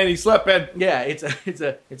 Slipping. He's slipping. Yeah. It's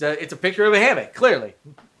a picture of a hammock. Clearly.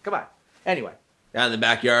 Come on. Anyway. Down in the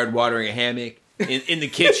backyard, watering a hammock. In the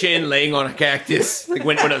kitchen, laying on a cactus. Like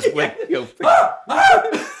when I was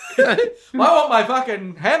I want my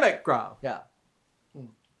fucking hammock grow. Yeah.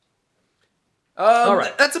 All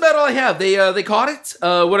right. That's about all I have. They caught it.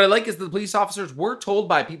 What I like is that the police officers were told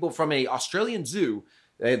by people from a Australian zoo.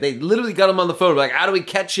 They literally got them on the phone. Like, how do we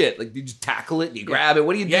catch it? Like, do you just tackle it? Do you grab it?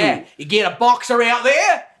 What do you do? Yeah, you get a boxer out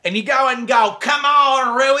there, and you go and go, come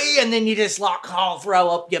on, Rui, and then you just like, throw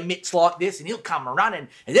up your mitts like this, and he'll come running.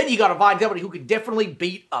 And then you got to find somebody who can definitely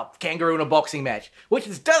beat a kangaroo in a boxing match, which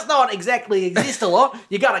does not exactly exist a lot.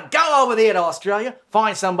 You got to go over there to Australia,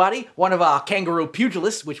 find somebody, one of our kangaroo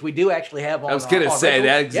pugilists, which we do actually have on. I was going to say,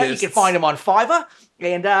 that exists. Yeah, you can find them on Fiverr.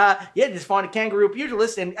 And, just find a kangaroo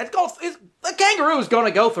pugilist, and the kangaroo's going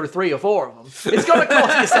to go for 3 or 4 of them. It's going to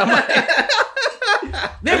cost you some money.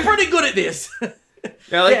 They're pretty good at this.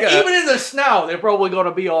 Yeah, even in the snow, they're probably going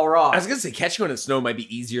to be all right. I was going to say, catching one in the snow might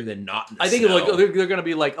be easier than not in the snow. I think they're going to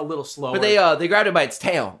be like a little slower. But they grabbed it by its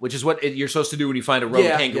tail, which is what you're supposed to do when you find a rogue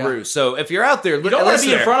kangaroo. Yeah. So if you're out there, you don't want to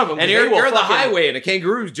be in front of them, and you're on the highway, and a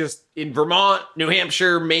kangaroo's just in Vermont, New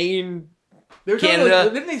Hampshire, Maine, Canada,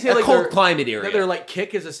 didn't they say a cold climate area. Their like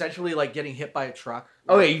kick is essentially like getting hit by a truck.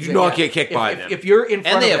 Oh yeah, you do not get kicked by them. If you're in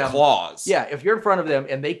front of them, and they have claws. Yeah, if you're in front of them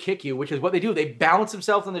and they kick you, which is what they do, they balance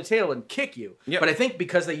themselves on their tail and kick you. Yep. But I think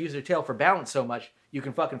because they use their tail for balance so much, you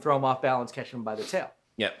can fucking throw them off balance, catch them by the tail.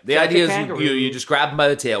 Yeah, the idea is you just grab them by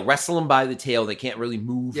the tail, wrestle them by the tail. They can't really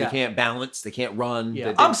move. Yeah. They can't balance. They can't run.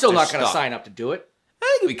 Yeah. I'm still not going to sign up to do it. I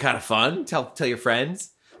think it'd be kind of fun. Tell your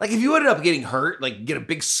friends. Like, if you ended up getting hurt, like, get a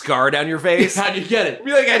big scar down your face. How'd you get it?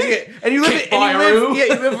 Be like, how'd you get it? And you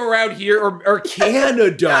live around here or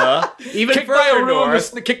Canada, even further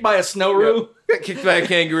north. Kicked by a snowroo. Got kicked by a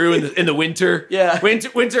kangaroo in the winter. Yeah.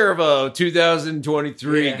 Winter of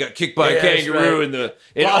 2023. Yeah. Got kicked by a kangaroo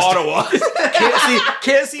in Ottawa.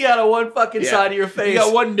 Can't see out of one fucking side of your face. You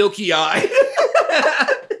got one milky eye.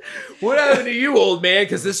 What happened to you, old man?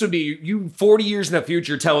 Because this would be you 40 years in the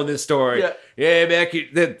future telling this story. Yeah, back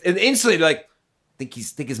and instantly like, think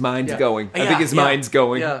his mind's going. I think his mind's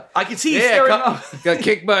going. Yeah, I can see he's staring off. Got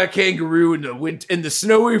kicked by a kangaroo in the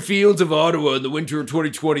snowy fields of Ottawa in the winter of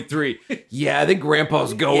 2023. Yeah, I think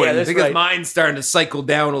Grandpa's going. I think his mind's starting to cycle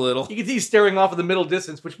down a little. You can see he's staring off at the middle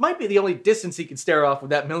distance, which might be the only distance he can stare off with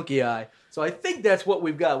that milky eye. So I think that's what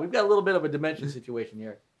we've got. We've got a little bit of a dimension situation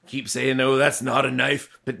here. Keep saying, no, that's not a knife,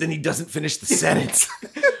 but then he doesn't finish the sentence.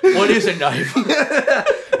 What is a knife?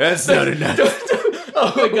 That's not a knife.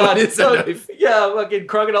 Oh my God. It's a knife. Yeah, fucking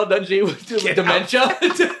Crocodile Dundee with dementia.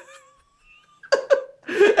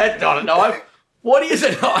 That's not a knife. What is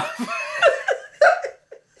a knife?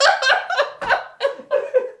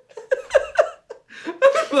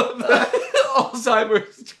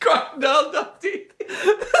 Alzheimer's Crocodile Dundee.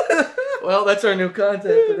 Well, that's our new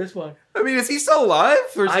content for this one. I mean, is he still alive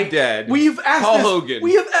or is he dead? We've asked Paul Hogan.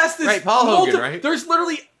 We have asked this. Right, Paul Hogan, right? There's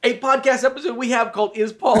literally a podcast episode we have called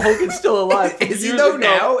 "Is Paul Hogan Still Alive?" Is he though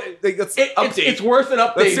now? It's worth an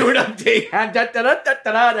update. Let's do an update. I got the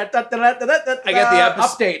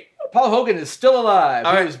update. Paul Hogan is still alive.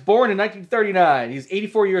 All He right. was born in 1939. He's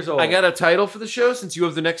 84 years old. I got a title for the show since you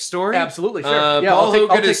have the next story. Absolutely, sure. Paul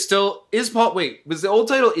Hogan is still... was the old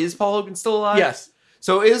title, Is Paul Hogan Still Alive? Yes.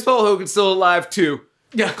 So is Paul Hogan still alive too?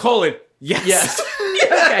 Yeah. Yes. Yes.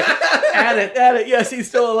 Okay. Add it. Yes, he's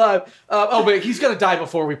still alive. But he's gonna die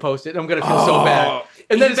before we post it. I'm gonna feel so bad.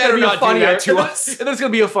 And then it's gonna be a funnier. And then it's gonna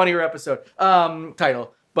be a funnier episode.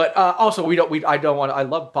 Title. But also, I don't want. I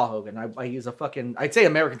love Paul Hogan. He's a fucking. I'd say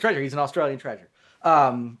American treasure. He's an Australian treasure.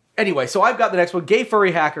 Anyway, so I've got the next one. Gay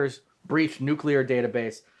furry hackers breach nuclear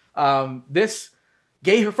database. This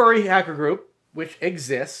gay furry hacker group, which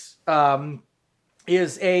exists,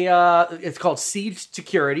 is it's called Siege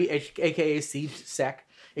Security, aka Siege Sec.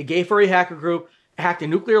 A gay furry hacker group hacked a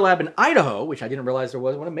nuclear lab in Idaho, which I didn't realize there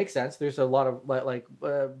was one. It makes sense. There's a lot of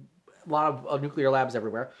nuclear labs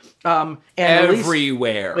everywhere. And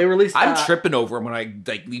everywhere. They released. I'm tripping over them when I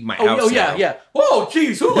leave my house. Oh yeah, yeah. Oh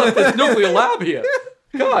geez, who left this nuclear lab here?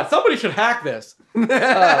 God, somebody should hack this. Every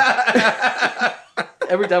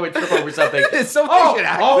time I trip over something, somebody should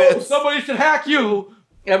hack this. Somebody should hack you.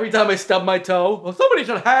 Every time I stub my toe, somebody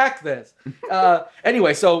should hack this.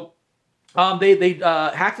 Anyway, so they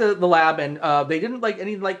hacked the lab, and they didn't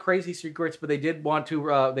any crazy secrets, but they did want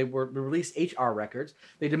to. They were released HR records.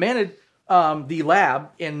 They demanded the lab,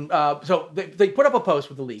 and so they put up a post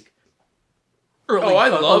with the leak. I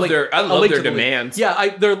love their demands.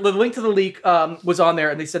 Yeah, the link to the leak was on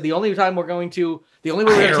there, and they said the only way we're going to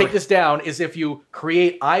take this down is if you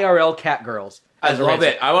create IRL cat girls. I love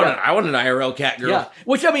it. I want an IRL cat girl. Yeah,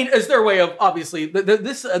 which I mean is their way of obviously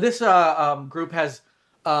this group has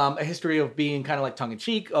a history of being kind of like tongue in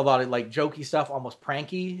cheek, a lot of jokey stuff, almost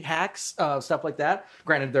pranky hacks, stuff like that.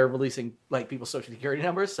 Granted, they're releasing people's social security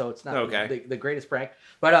numbers, so it's not the greatest prank.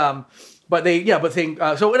 So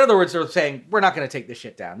in other words, they're saying we're not going to take this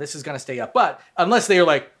shit down. This is going to stay up. But unless they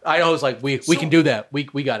are Idaho's we can do that.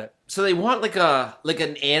 We got it. So they want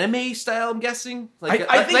an anime style, I'm guessing.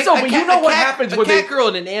 I think so. But you know what happens when a cat girl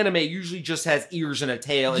in an anime usually just has ears and a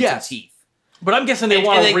tail and some teeth. But I'm guessing they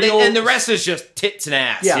want a real... and the rest is just tits and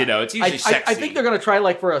ass, It's usually sexy. I think they're going to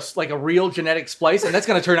try for a real genetic splice, and that's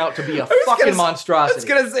going to turn out to be a fucking monstrosity. I was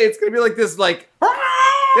going to say, it's going to be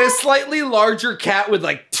this slightly larger cat with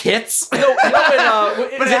tits. But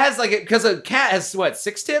it has because a cat has,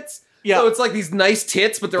 6 tits? Yeah. So it's these nice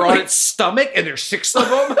tits, but they're on its stomach, and there's 6 of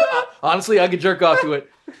them. Honestly, I could jerk off to it.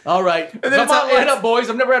 All right. And then come on, line up, boys.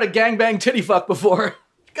 I've never had a gangbang titty fuck before.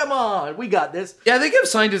 Come on, we got this. Yeah, I think if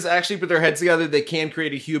scientists actually put their heads together, they can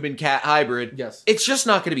create a human-cat hybrid. Yes. It's just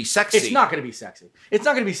not going to be sexy. It's not going to be sexy. It's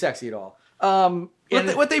not going to be sexy at all.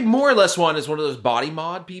 What they more or less want is one of those body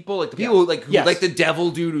mod people, the people who the devil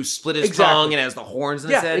dude who split his tongue and has the horns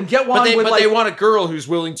in his head. And get one but they want a girl who's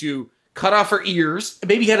willing to cut off her ears.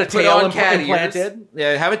 Maybe had a tail implanted.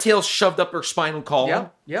 Yeah, have a tail shoved up her spinal column.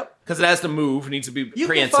 Yep. Because it has to move. It needs to be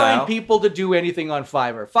prehensile. You can find people to do anything on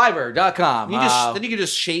Fiverr. Fiverr.com. Then you can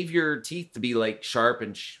just shave your teeth to be sharp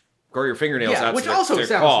and grow your fingernails out. Which also sounds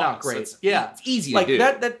not great. So it's easy to do.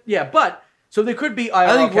 But so there could be IRL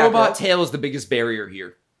I think robot tail is the biggest barrier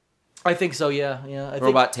here. I think so, yeah.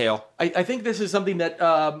 Robot tail. I think this is something that...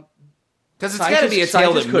 Because it's got to be a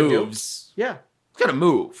tail that moves. Yeah. It's got to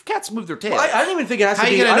move. Cats move their tails. Well, I don't even think it has to be...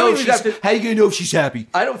 How you going to know if she's happy?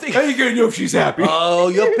 I don't think... How you going to know if she's happy? Oh,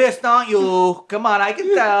 you're pissed, aren't you? Come on, I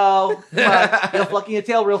can tell. Come on. You're flicking your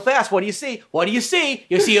tail real fast. What do you see?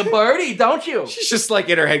 You see a birdie, don't you? She's just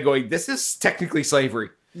in her head going, this is technically slavery.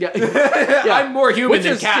 Yeah. I'm more human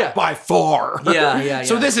than cat by far. Yeah.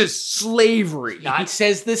 So this is slavery. Not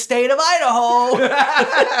says the state of Idaho.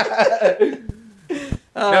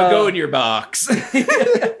 Now go in your box.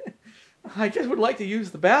 I just would like to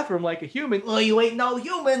use the bathroom like a human. Well, you ain't no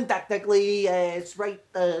human, technically. It's right.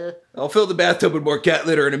 I'll fill the bathtub with more cat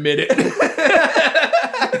litter in a minute.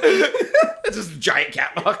 It's just a giant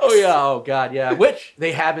cat box. Oh, yeah. Oh, God, yeah. Which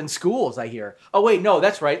they have in schools, I hear. Oh, wait, no,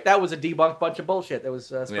 that's right. That was a debunked bunch of bullshit that was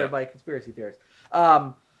spread by conspiracy theorists.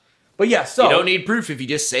 But yeah, so... You don't need proof if you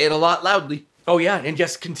just say it a lot loudly. Oh, yeah, and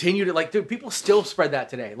just continue to, dude, people still spread that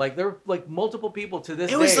today. There are, multiple people to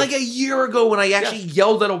this day. It was a year ago when I actually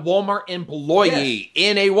yelled at a Walmart employee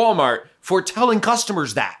in a Walmart for telling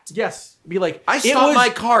customers that. Yes. Be like... I stopped my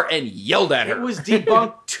car and yelled at her. It was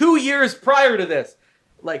debunked 2 years prior to this.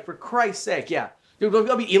 For Christ's sake, yeah.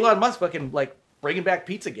 Dude, I mean, Elon Musk fucking, bringing back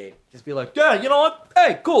Pizzagate. Just be like, yeah, you know what?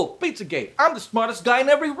 Hey, cool, Pizzagate. I'm the smartest guy in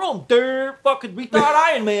every room. Durr, fucking retard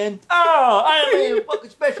Iron Man. Oh, Iron Man, fucking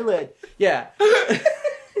special ed. Yeah.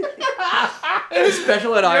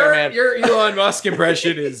 Special ed Iron Man. Your Elon Musk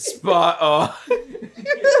impression is spot on.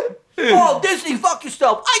 Oh, Disney, fuck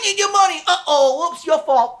yourself. I need your money. Uh-oh, whoops, your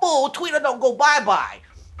fault. Oh, Twitter don't go bye-bye.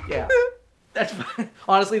 Yeah. That's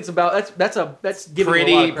honestly, it's about that's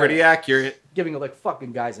giving pretty accurate. Giving like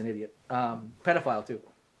fucking guy's an idiot. Pedophile too.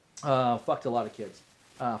 Fucked a lot of kids.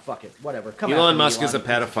 Fuck it, whatever. Elon Musk is a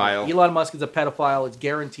pedophile. Elon Musk is a pedophile. It's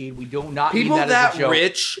guaranteed. We do not people need that as a joke.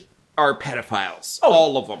 Rich are pedophiles. Oh,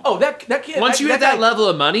 all of them. Oh, that kid. Once you hit that level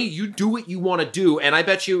of money, you do what you want to do, and I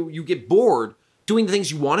bet you get bored doing the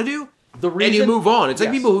things you want to do. And you move on. It's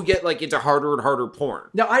like people who get like into harder and harder porn.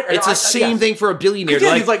 No, it's the same thing for a billionaire.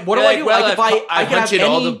 Yeah, he's like, what do I do? Well, I've hunted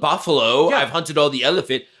all the buffalo. Yeah. I've hunted all the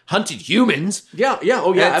elephant. Hunted humans. Yeah.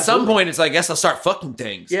 Oh, yeah. At some point, it's like, I guess I'll start fucking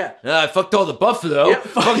things. Yeah. I fucked all the buffalo. Yeah,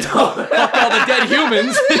 fucked all the dead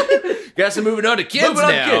humans. Guess I'm moving on to kids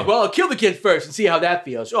now. Well, I'll kill the kids first and see how that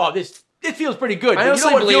feels. Oh, it feels pretty good. I you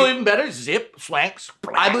know what feels even better? Zip, swanks.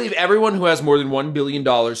 I believe everyone who has more than $1 billion,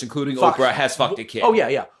 including Oprah, has fucked a kid. Oh,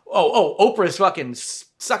 yeah. Oh, Oprah's fucking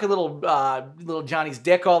sucking little Johnny's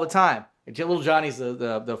dick all the time. Little Johnny's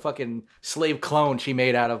the fucking slave clone she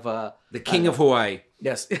made out of the king of Hawaii.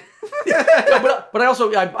 Yes. No, but I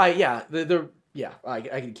also I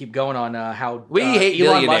can keep going on how we hate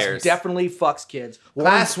Elon billionaires. Musk definitely fucks kids.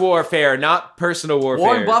 Class warfare, not personal warfare.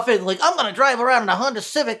 Warren Buffett, like, I'm gonna drive around in a Honda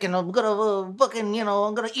Civic and I'm gonna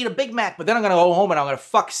I'm gonna eat a Big Mac, but then I'm gonna go home and I'm gonna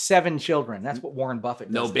fuck 7 children. That's what Warren Buffett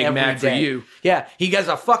does. No Big Mac for you. Yeah, he has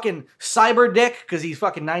a fucking cyber dick because he's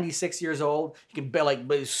fucking 96 years old. He can be like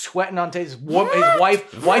sweating on his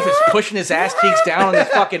wife is pushing his ass cheeks down on this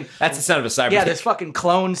fucking. That's the sound of a cyber. Yeah, dick. this fucking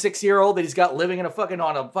clone 6-year-old that he's got living in a fucking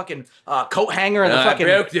coat hanger and the fucking.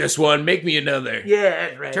 I broke this one. Make me another. Yeah,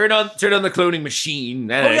 that's right. Turn on the cloning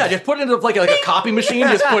machine. Oh yeah, just put it into like a copy machine.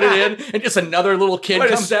 Just put it in, and just another little kid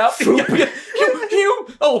comes out.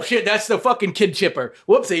 Oh shit, that's the fucking kid chipper.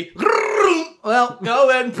 Whoopsie. Well, go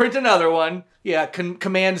ahead and print another one. Yeah,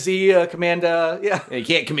 Command Z, Command. Yeah. You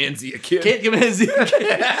can't Command Z a kid. Can't Command Z a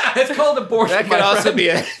kid. It's called abortion. That could also be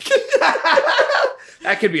a.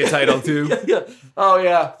 That could be a title too. Yeah. Oh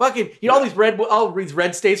yeah, fucking! All these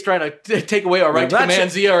red states trying to take away our right to Command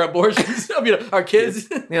Z our abortions. I mean, our kids.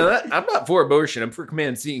 I'm not for abortion. I'm for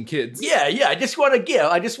Command Z and kids. Yeah. I just want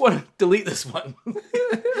to delete this one.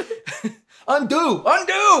 Undo.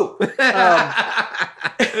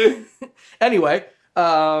 Anyway,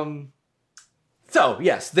 so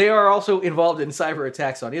yes, they are also involved in cyber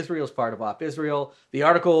attacks on Israel as part of Op Israel. The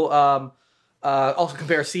article also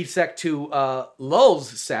compares CSEC to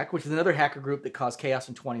Lulz Sec, which is another hacker group that caused chaos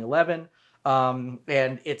in 2011.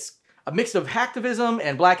 And it's a mix of hacktivism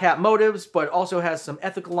and black hat motives, but also has some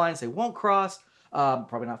ethical lines they won't cross.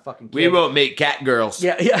 Probably not fucking kids. We won't make cat girls.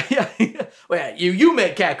 Yeah. Well, yeah, you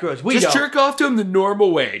make cat girls. We just don't. jerk off to them the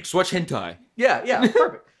normal way. Just watch hentai. Yeah,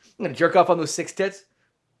 perfect. I'm gonna jerk off on those 6 tits.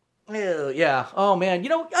 Ew, yeah. Oh man,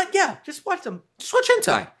 just watch them. Just watch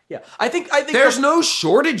hentai. Yeah, I think there's no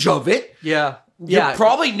shortage of it. Yeah. You're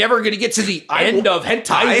probably never going to get to the end of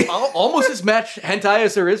hentai. Almost as much hentai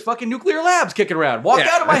as there is fucking nuclear labs kicking around. Walk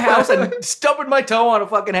out of my house and stubbing my toe on a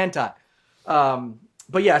fucking hentai.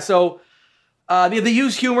 But yeah, so they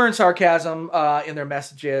use humor and sarcasm in their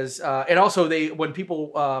messages, and also when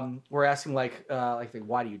people were asking like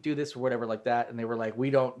why do you do this or whatever like that, and they were like we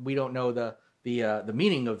don't know the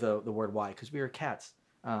meaning of the word why because we are cats.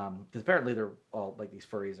 Because apparently they're all like these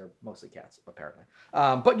furries are mostly cats apparently.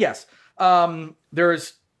 But yes,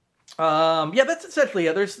 there's that's essentially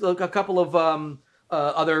it. There's a couple of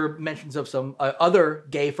other mentions of some other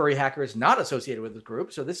gay furry hackers not associated with this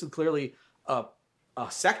group. So this is clearly a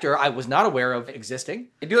sector I was not aware of existing.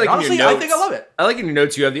 I do like honestly, in your notes, I think I love it. I like in your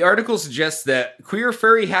notes you have the article suggests that queer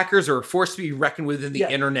furry hackers are a force to be reckoned with in the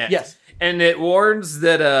internet. Yes. And it warns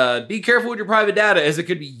that be careful with your private data as it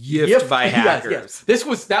could be yiffed by hackers. Yes. This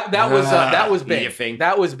was that was big. Yiffing.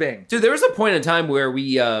 That was big. Dude, there was a point in time where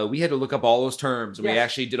we had to look up all those terms. And we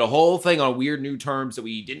actually did a whole thing on weird new terms that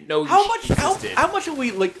we didn't know existed. How much have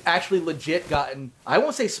we actually legit gotten? I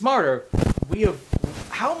won't say smarter.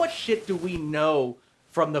 How much shit do we know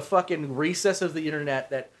from the fucking recess of the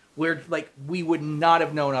internet that we would not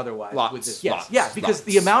have known otherwise. Lots. Because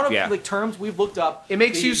the amount of terms we've looked up. It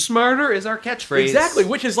makes you smarter is our catchphrase. Exactly,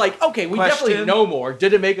 which is like, okay, we definitely know more.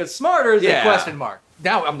 Did it make us smarter? Is a question mark.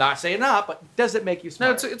 Now, I'm not saying not, but does it make you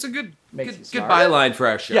smarter? No, it's a good byline for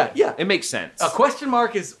our show. Yeah. It makes sense. A question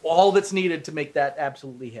mark is all that's needed to make that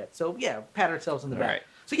absolutely hit. So, yeah, pat ourselves in the back. Right.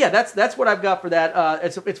 So yeah, that's what I've got for that.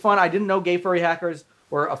 It's fun. I didn't know gay furry hackers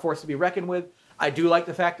were a force to be reckoned with. I do like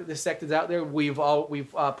the fact that this sect is out there. We've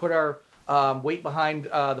put our weight behind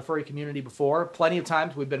the furry community before. Plenty of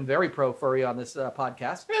times we've been very pro furry on this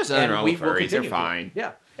podcast. There's nothing wrong with furries. They're fine.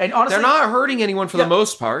 Yeah, and honestly, they're not hurting anyone for the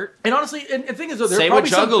most part. And honestly, and the thing is, though, there are Same probably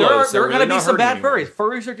with juggalos. there are going to be some bad anyone. furries.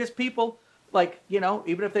 Furries are just people. Like,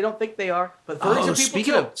 even if they don't think they are. But furries are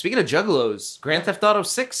people speaking of juggalos, Grand Theft Auto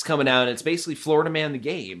 6 coming out, and it's basically Florida Man the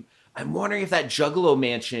game. I'm wondering if that Juggalo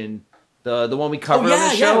mansion, the one we covered on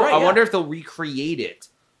the show, I wonder if they'll recreate it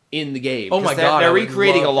in the game. Oh my God. They're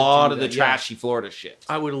recreating a lot of the trashy Florida shit.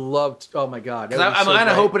 I would love to. Oh my God. Because I'm kind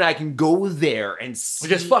of hoping I can go there and see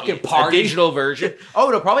just fucking party. A digital version. Oh,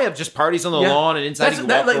 it'll probably have just parties on the lawn and inside you can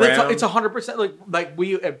walk around. It's 100%. Like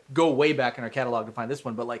we go way back in our catalog to find this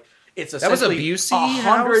one, but like it's that was a Busey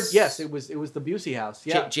house? Yes, it was the Busey house.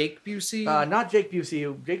 Yeah. Jake Busey? Not Jake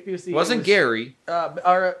Busey. Jake Busey. Wasn't Gary.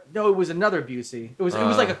 No, it was another Busey. It was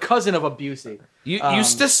like a cousin of a Busey.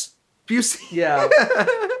 Eustace Busey? Yeah.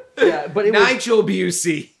 Yeah, but it Nigel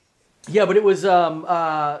Busey. Yeah, but it was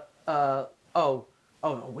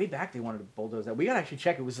way back they wanted to bulldoze that. We gotta actually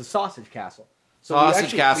check. It was the Sausage Castle. So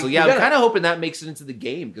Sausage Castle. I'm kind of hoping that makes it into the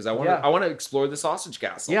game because I want to explore the Sausage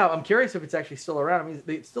Castle. Yeah, I'm curious if it's actually still around. I mean,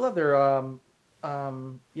 they still have their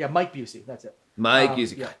Mike Busey. That's it. Mike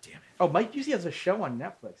Busey. Yeah. God damn it. Oh, Mike Busey has a show on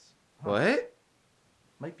Netflix. What?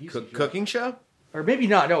 Mike Busey cooking show? Or maybe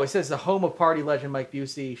not. No, it says the home of party legend Mike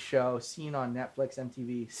Busey show seen on Netflix,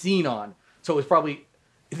 MTV, seen on. So it was probably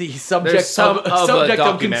the subject of a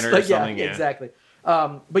documentary or something. Yeah, exactly.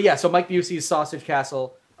 But yeah, so Mike Busey's Sausage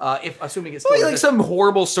Castle. If assuming it's still like some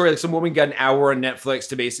horrible story, like some woman got an hour on Netflix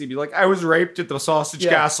to basically be like, I was raped at the Sausage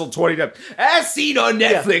Castle 20 times. As seen on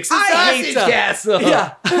Netflix, the Sausage Castle.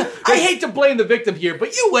 Yeah, I hate to blame the victim here,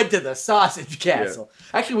 but you went to the Sausage Castle.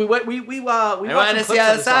 Yeah. Actually, we I want to see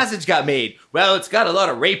how the sausage got made. Well, it's got a lot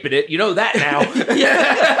of rape in it. You know that now.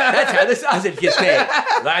 That's how the sausage gets made.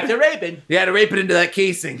 Lots of raping. You had to rape it into that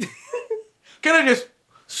casing. Can I just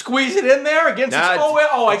squeeze it in there against its...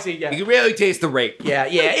 Oh, I see, yeah. You can really taste the rape. Yeah.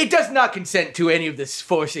 It does not consent to any of this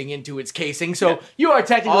forcing into its casing, so you are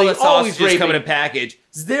technically always raping. Come in a package.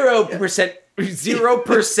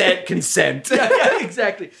 0% consent. Yeah,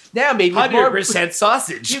 exactly. Now maybe 100%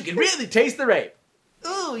 sausage. You can really taste the rape.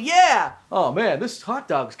 Ooh, yeah. Oh, man, this hot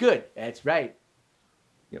dog's good. That's right.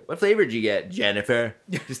 Yeah, what flavor did you get, Jennifer?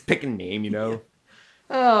 Just pick a name, Yeah.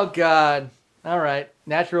 Oh, God. All right.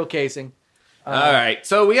 Natural casing. All right,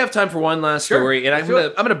 so we have time for one last story, and I'm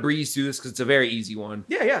gonna breeze through this because it's a very easy one.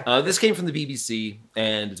 Yeah. This came from the BBC,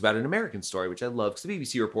 and it's about an American story, which I love because the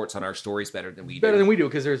BBC reports on our stories better than we do. Better than we do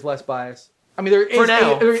because there's less bias. I mean, there is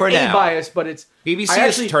a bias, but it's BBC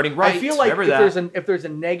is turning right. I feel like if there's a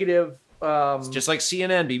negative, it's just like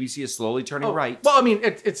CNN, BBC is slowly turning right. Well, I mean,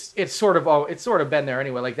 it's sort of been there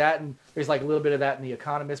anyway, like that, and there's like a little bit of that in The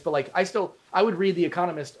Economist, but like I would read The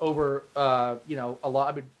Economist over a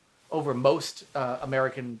lot. I mean, over most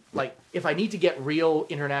American, like, if I need to get real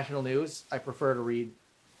international news, I prefer to read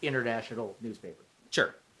international newspapers.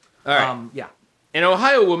 Sure. All right. Yeah. An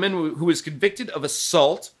Ohio woman who was convicted of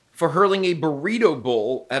assault for hurling a burrito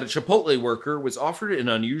bowl at a Chipotle worker was offered an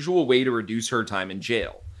unusual way to reduce her time in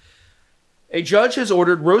jail. A judge has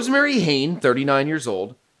ordered Rosemary Hain, 39 years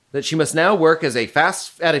old, that she must now work at a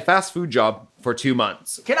fast food job for 2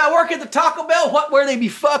 months. Can I work at the Taco Bell? Where they be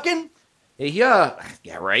fucking? Yeah,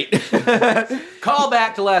 right. Call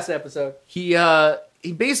back to last episode. He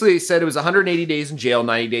basically said it was 180 days in jail,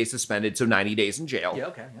 90 days suspended, so 90 days in jail. Yeah,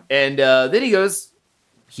 okay. Yeah. And then he goes,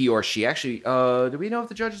 he or she actually, do we know if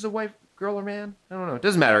the judge is a white girl or man? I don't know. It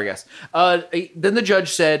doesn't matter, I guess. Then the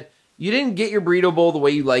judge said, you didn't get your burrito bowl the way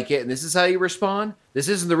you like it, and this is how you respond? This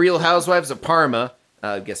isn't the Real Housewives of Parma.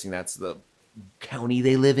 Guessing that's the county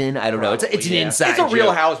they live in. I don't know. It's an inside joke. It's a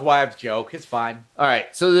Real Housewives joke. It's fine. All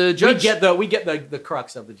right. So the judge... We get the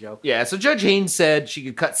crux of the joke. Yeah. So Judge Haynes said she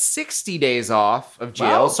could cut 60 days off of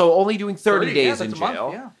jail, so only doing 30 days in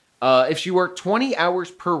jail. Month, if she worked 20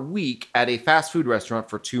 hours per week at a fast food restaurant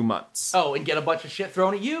for 2 months. Oh, and get a bunch of shit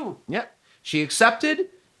thrown at you. Yep. She accepted,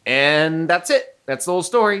 and that's it. That's the whole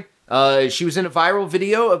story. She was in a viral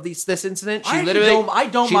video of this incident. She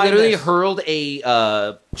literally hurled a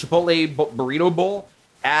Chipotle burrito bowl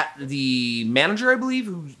at the manager, I believe,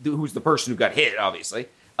 who's the person who got hit, obviously,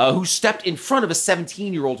 who stepped in front of a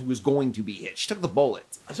 17-year-old who was going to be hit. She took the bullet.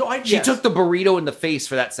 She took the burrito in the face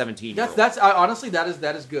for that 17-year-old. That's honestly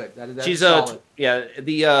that is good. She's solid.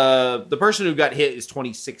 The person who got hit is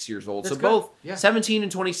 26 years old. That's so good. Both 17 and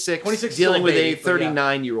 26 dealing with a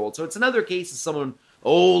 39-year-old. So it's another case of someone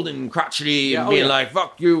old and crotchety and being like,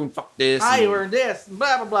 fuck you and fuck this. I earned this, and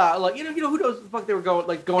blah, blah, blah. Like, who knows what the fuck they were going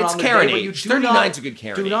it's on Karen the day. age. 39's a good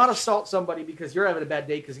Karen Do age. not assault somebody because you're having a bad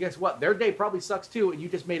day, because guess what? Their day probably sucks too, and you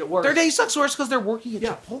just made it worse. Their day sucks worse because they're working at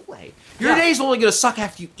Chipotle. Your day's only going to suck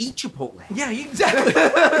after you eat Chipotle. Yeah, exactly.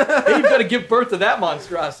 And you've got to give birth to that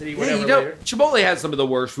monstrosity later. Chipotle has some of the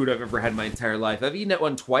worst food I've ever had in my entire life. I've eaten at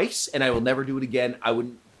one twice, and I will never do it again. I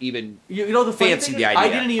wouldn't even the fancy the idea.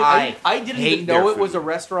 I didn't even know it was a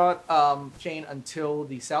restaurant chain until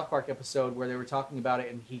the South Park episode where they were talking about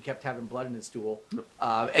it, and he kept having blood in his stool.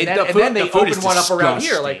 And then they opened one up around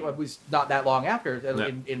here, like it was not that long after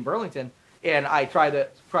in Burlington. And I tried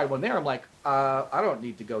one there. I'm like, I don't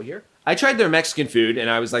need to go here. I tried their Mexican food, and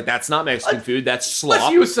I was like, that's not Mexican food. That's slop.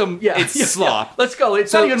 Let's use some, It's slop. Yeah. Let's go.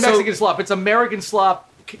 It's not even Mexican slop. It's American slop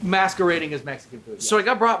masquerading as Mexican food. Yeah. So I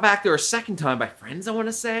got brought back there a second time by friends, I want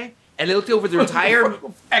to say, and I looked over their entire...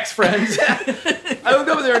 ex-friends. I looked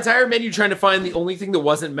over their entire menu trying to find the only thing that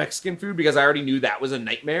wasn't Mexican food because I already knew that was a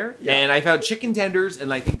nightmare. Yeah. And I found chicken tenders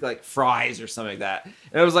and I think like fries or something like that.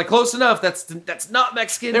 And I was like, close enough. That's not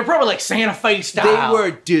Mexican. They're probably like Santa Fe style. They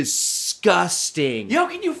were disgusting. Yo,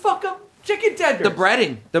 can you fuck up chicken tenders? The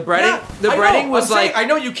breading was like... I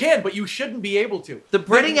know you can, but you shouldn't be able to. The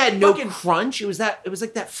breading had no crunch. It was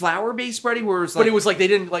like that flour-based breading where it was like... But it was like they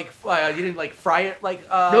didn't fry it like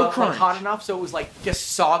no crunch. hot enough, so it was like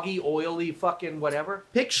just soggy, oily, fucking whatever.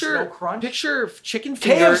 Picture no crunch. Picture chicken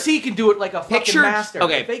finger. KFC can do it like a fucking master.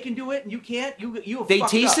 Okay. If they can do it and you can't, you They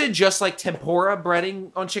tasted just like tempura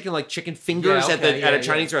breading on chicken, like chicken fingers at a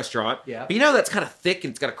Chinese restaurant. Yeah. But you know that's kind of thick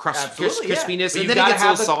and it's got a crispiness, and then it gets a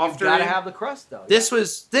little softer. You gotta have the crust though. This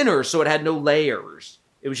was thinner, so it had no layers.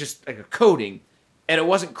 It was just like a coating, and it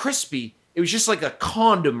wasn't crispy. It was just like a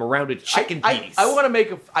condom around a chicken piece. I want to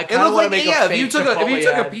make a. I kind of want to make a fake if you took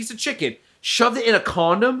a piece of chicken, shoved it in a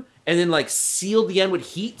condom, and then like sealed the end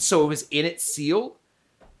with heat, so it was in it sealed,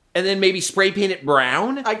 and then maybe spray paint it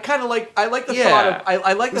brown. I kind of like. I like the thought of.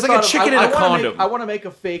 I like the thought like a chicken in a condom. I want to make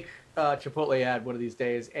a fake Chipotle ad one of these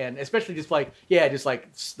days, and especially just like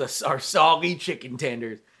our soggy chicken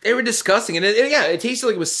tenders. They were disgusting, and it tasted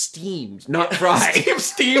like it was steamed, not fried.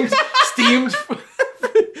 steamed,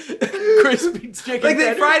 crispy chicken. Like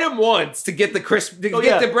they fried them once to get the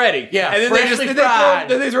get the breading. Yeah, and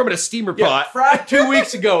then they throw them in a steamer pot. Fried 2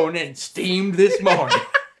 weeks ago and then steamed this morning.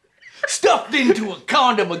 Stuffed into a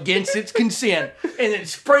condom against its consent, and then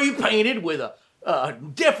spray painted with a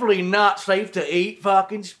definitely not safe to eat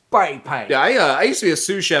fucking spray paint. Yeah, I used to be a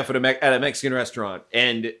sous chef at a Mexican restaurant,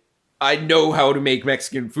 and I know how to make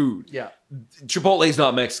Mexican food. Yeah. Chipotle's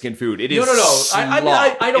not Mexican food. It is no.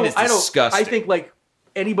 I don't. Disgusting. I think like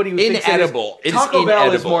anybody who inedible. Thinks Taco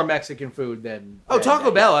Bell is more Mexican food than Taco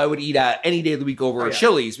Bell I would eat any day of the week over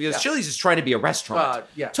Chili's because Chili's is trying to be a restaurant.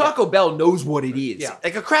 Taco Bell knows what it is. Yeah.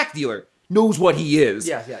 Like a crack dealer knows what he is.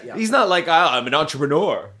 Yeah. He's not like, I'm an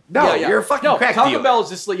entrepreneur. No, you're a fucking crack dealer. Taco Bell is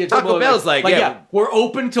just like... Taco Bell's like, we're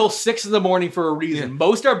open till 6 in the morning for a reason. Yeah.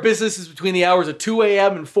 Most of our business is between the hours of 2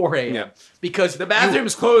 a.m. and 4 a.m. Yeah. Because the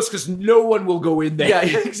bathroom's closed because no one will go in there.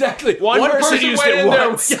 Yeah, exactly. One person used it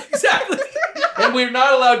once. Yeah, exactly. And we're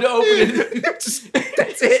not allowed to open it.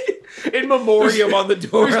 That's it. In memoriam on the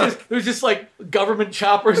door. There's just like government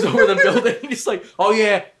choppers over the building. Just like, oh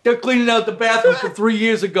yeah, they're cleaning out the bathroom from 3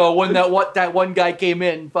 years ago when that one guy came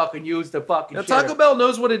in and fucking used the fucking shit. Taco Bell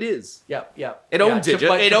knows what it is. Yeah. It owns it.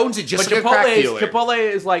 It owns it just like a crack dealer. Chipotle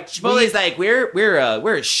is like... Chipotle's like, we're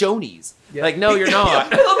a Shoney's. Yeah. Like, no, you're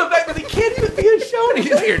not. I love the fact that he can't even be a Shoney's.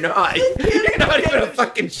 No, you're not. You're not even a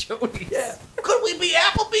fucking Shoney's. Yeah. Could we be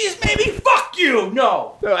Applebee's maybe? Fuck you!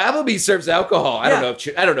 No, Applebee's serves alcohol. I don't know if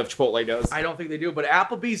Chipotle does. I don't think they do, but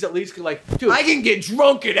Applebee's at least can dude. I can get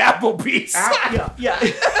drunk at Applebee's. Yeah.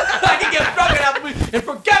 I can get drunk at Applebee's and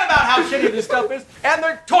forget about how shitty this stuff is, and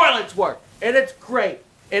their toilets work, and it's great.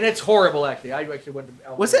 And it's horrible, actually. I actually went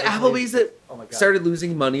to... Was it Applebee's that started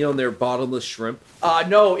losing money on their bottomless shrimp?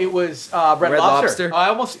 No, it was Red Lobster. I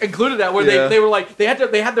almost included that where they were like... They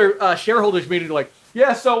had their shareholders meeting like,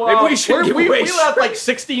 yeah, so we lost like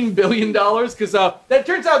 $16 billion because that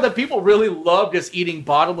turns out that people really love just eating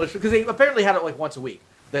bottomless because they apparently had it like once a week.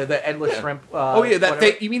 The endless shrimp. That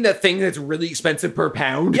thing. You mean that thing that's really expensive per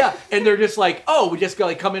pound? Yeah, and they're just like, we just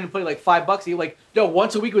gotta come in and pay like $5. You like, no,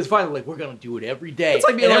 once a week was fine. They're like, we're gonna do it every day. It's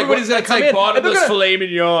like being everybody's gonna come in. Bottomless filet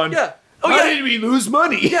mignon. Yeah. How did we lose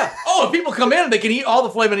money? Yeah. If people come in and they can eat all the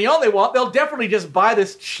filet mignon they want, they'll definitely just buy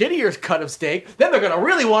this shittier cut of steak. Then they're gonna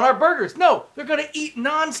really want our burgers. No, they're gonna eat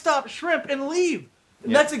nonstop shrimp and leave.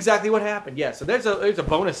 And that's exactly what happened. Yeah, so there's a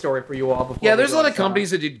bonus story for you all. There's a lot of companies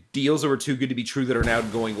that did deals that were too good to be true that are now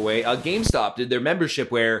going away. GameStop did their membership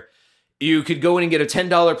where you could go in and get a $10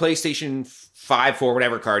 PlayStation 5 for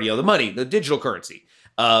whatever card, the money, the digital currency.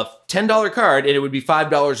 $10 card, and it would be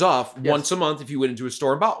 $5 off once a month if you went into a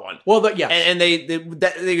store and bought one. Well, and they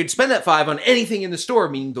could spend that $5 on anything in the store,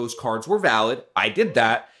 meaning those cards were valid. I did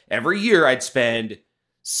that. Every year I'd spend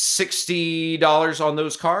 $60 on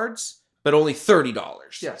those cards, but only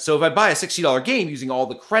 $30. Yeah. So if I buy a $60 game using all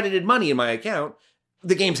the credited money in my account,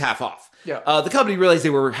 the game's half off. Yeah. The company realized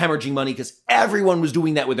they were hemorrhaging money because everyone was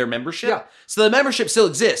doing that with their membership. Yeah. So the membership still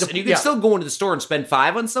exists, and you can still go into the store and spend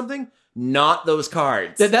 $5 on something, not those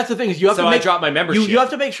cards. That's the thing is you have to I dropped my membership. You have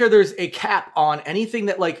to make sure there's a cap on anything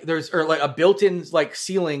that there's a built-in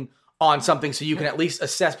ceiling on something, so you can at least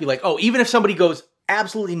assess, be like, oh, even if somebody goes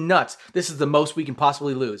absolutely nuts, this is the most we can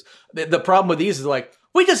possibly lose. The problem with these is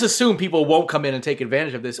we just assume people won't come in and take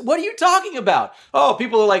advantage of this. What are you talking about? Oh,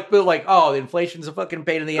 people are like, oh, inflation's a fucking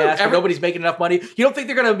pain in the ass, but nobody's making enough money. You don't think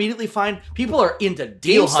they're going to immediately find... People are into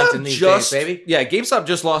deal hunting these days, baby. Yeah, GameStop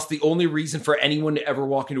just lost the only reason for anyone to ever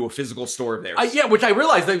walk into a physical store of theirs. Which I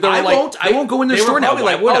realized. I won't go in the store now.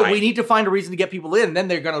 We need to find a reason to get people in. Then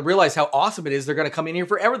they're going to realize how awesome it is. They're going to come in here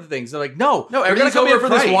for everything. So they're like, no, they're going to come in for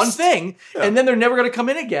this one thing, and then they're never going to come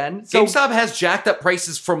in again. So, GameStop has jacked up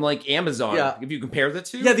prices from Amazon. Yeah. If you compare the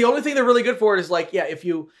two. Yeah, the only thing they're really good for it is if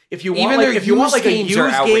you want a used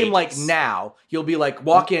game now, you'll be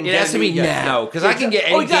walk in. It has to be now because I can get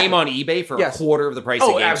any game on eBay for a quarter of the price.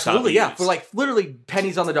 Oh, absolutely, yeah, for literally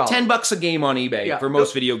pennies on the dollar. $10 a game on eBay for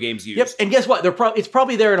most video games used. Yep, and guess what? It's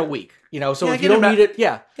probably there in a week. So if you don't need it,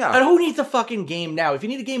 And who needs a fucking game now? If you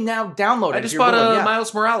need a game now, download it. I just bought a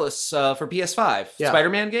Miles Morales for PS5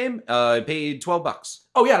 Spider-Man game. I paid $12.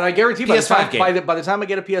 Oh yeah, and I guarantee PS5 by the time I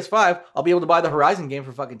get a PS5, I'll be able to buy the Horizon game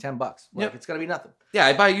for fucking $10. It's gonna be nothing. Yeah,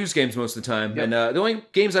 I buy used games most of the time, and the only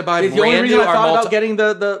games I buy the only reason I thought about getting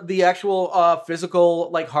the actual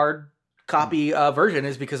physical hard copy version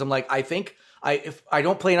is because I'm I think if I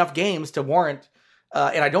don't play enough games to warrant.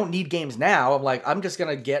 And I don't need games now. I'm just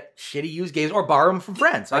going to get shitty used games or borrow them from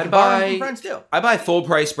friends. I can borrow them from friends too. I buy full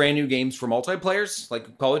price brand new games for multiplayers,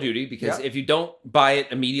 like Call of Duty, because if you don't buy it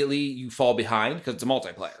immediately, you fall behind because it's a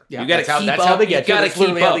multiplayer. Yeah, you got to keep up. You got to keep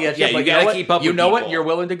up. Yeah, you got to keep up. You know what? You're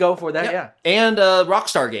willing to go for that. Yeah. And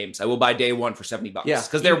Rockstar games, I will buy day one for $70. Yeah,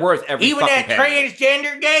 because they're worth every even fucking penny.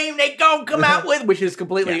 Transgender game they gonna come out with, which is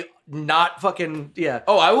completely. Not fucking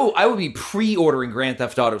Oh, I will be pre-ordering Grand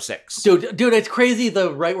Theft Auto 6. Dude, it's crazy.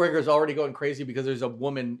 The right wingers already going crazy because there's a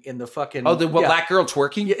woman in the fucking black girl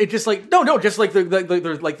twerking. Yeah, it's just just there's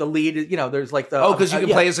the lead. There's the because you can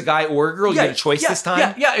play as a guy or a girl. You get a choice this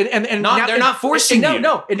time. Yeah, and now, they're not forcing you.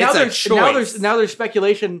 No, and now there's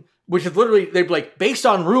speculation. Which is literally, they're based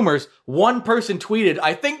on rumors, one person tweeted,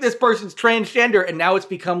 I think this person's transgender, and now it's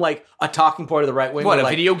become a talking point of the right wing. What, a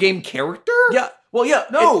video game character? Yeah. Well, yeah.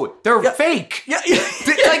 No, they're fake. Yeah.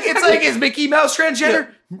 Is Mickey Mouse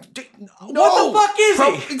transgender? Yeah. No. What the fuck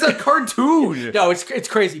is he? It's a cartoon. No, it's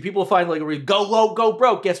crazy. People find go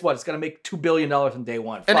broke. Guess what? It's going to make $2 billion in day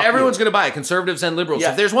one. And everyone's going to buy it, conservatives and liberals.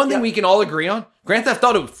 Yeah. If there's one thing we can all agree on, Grand Theft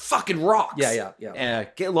Auto fucking rocks. Yeah.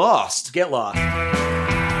 Get lost. Get lost.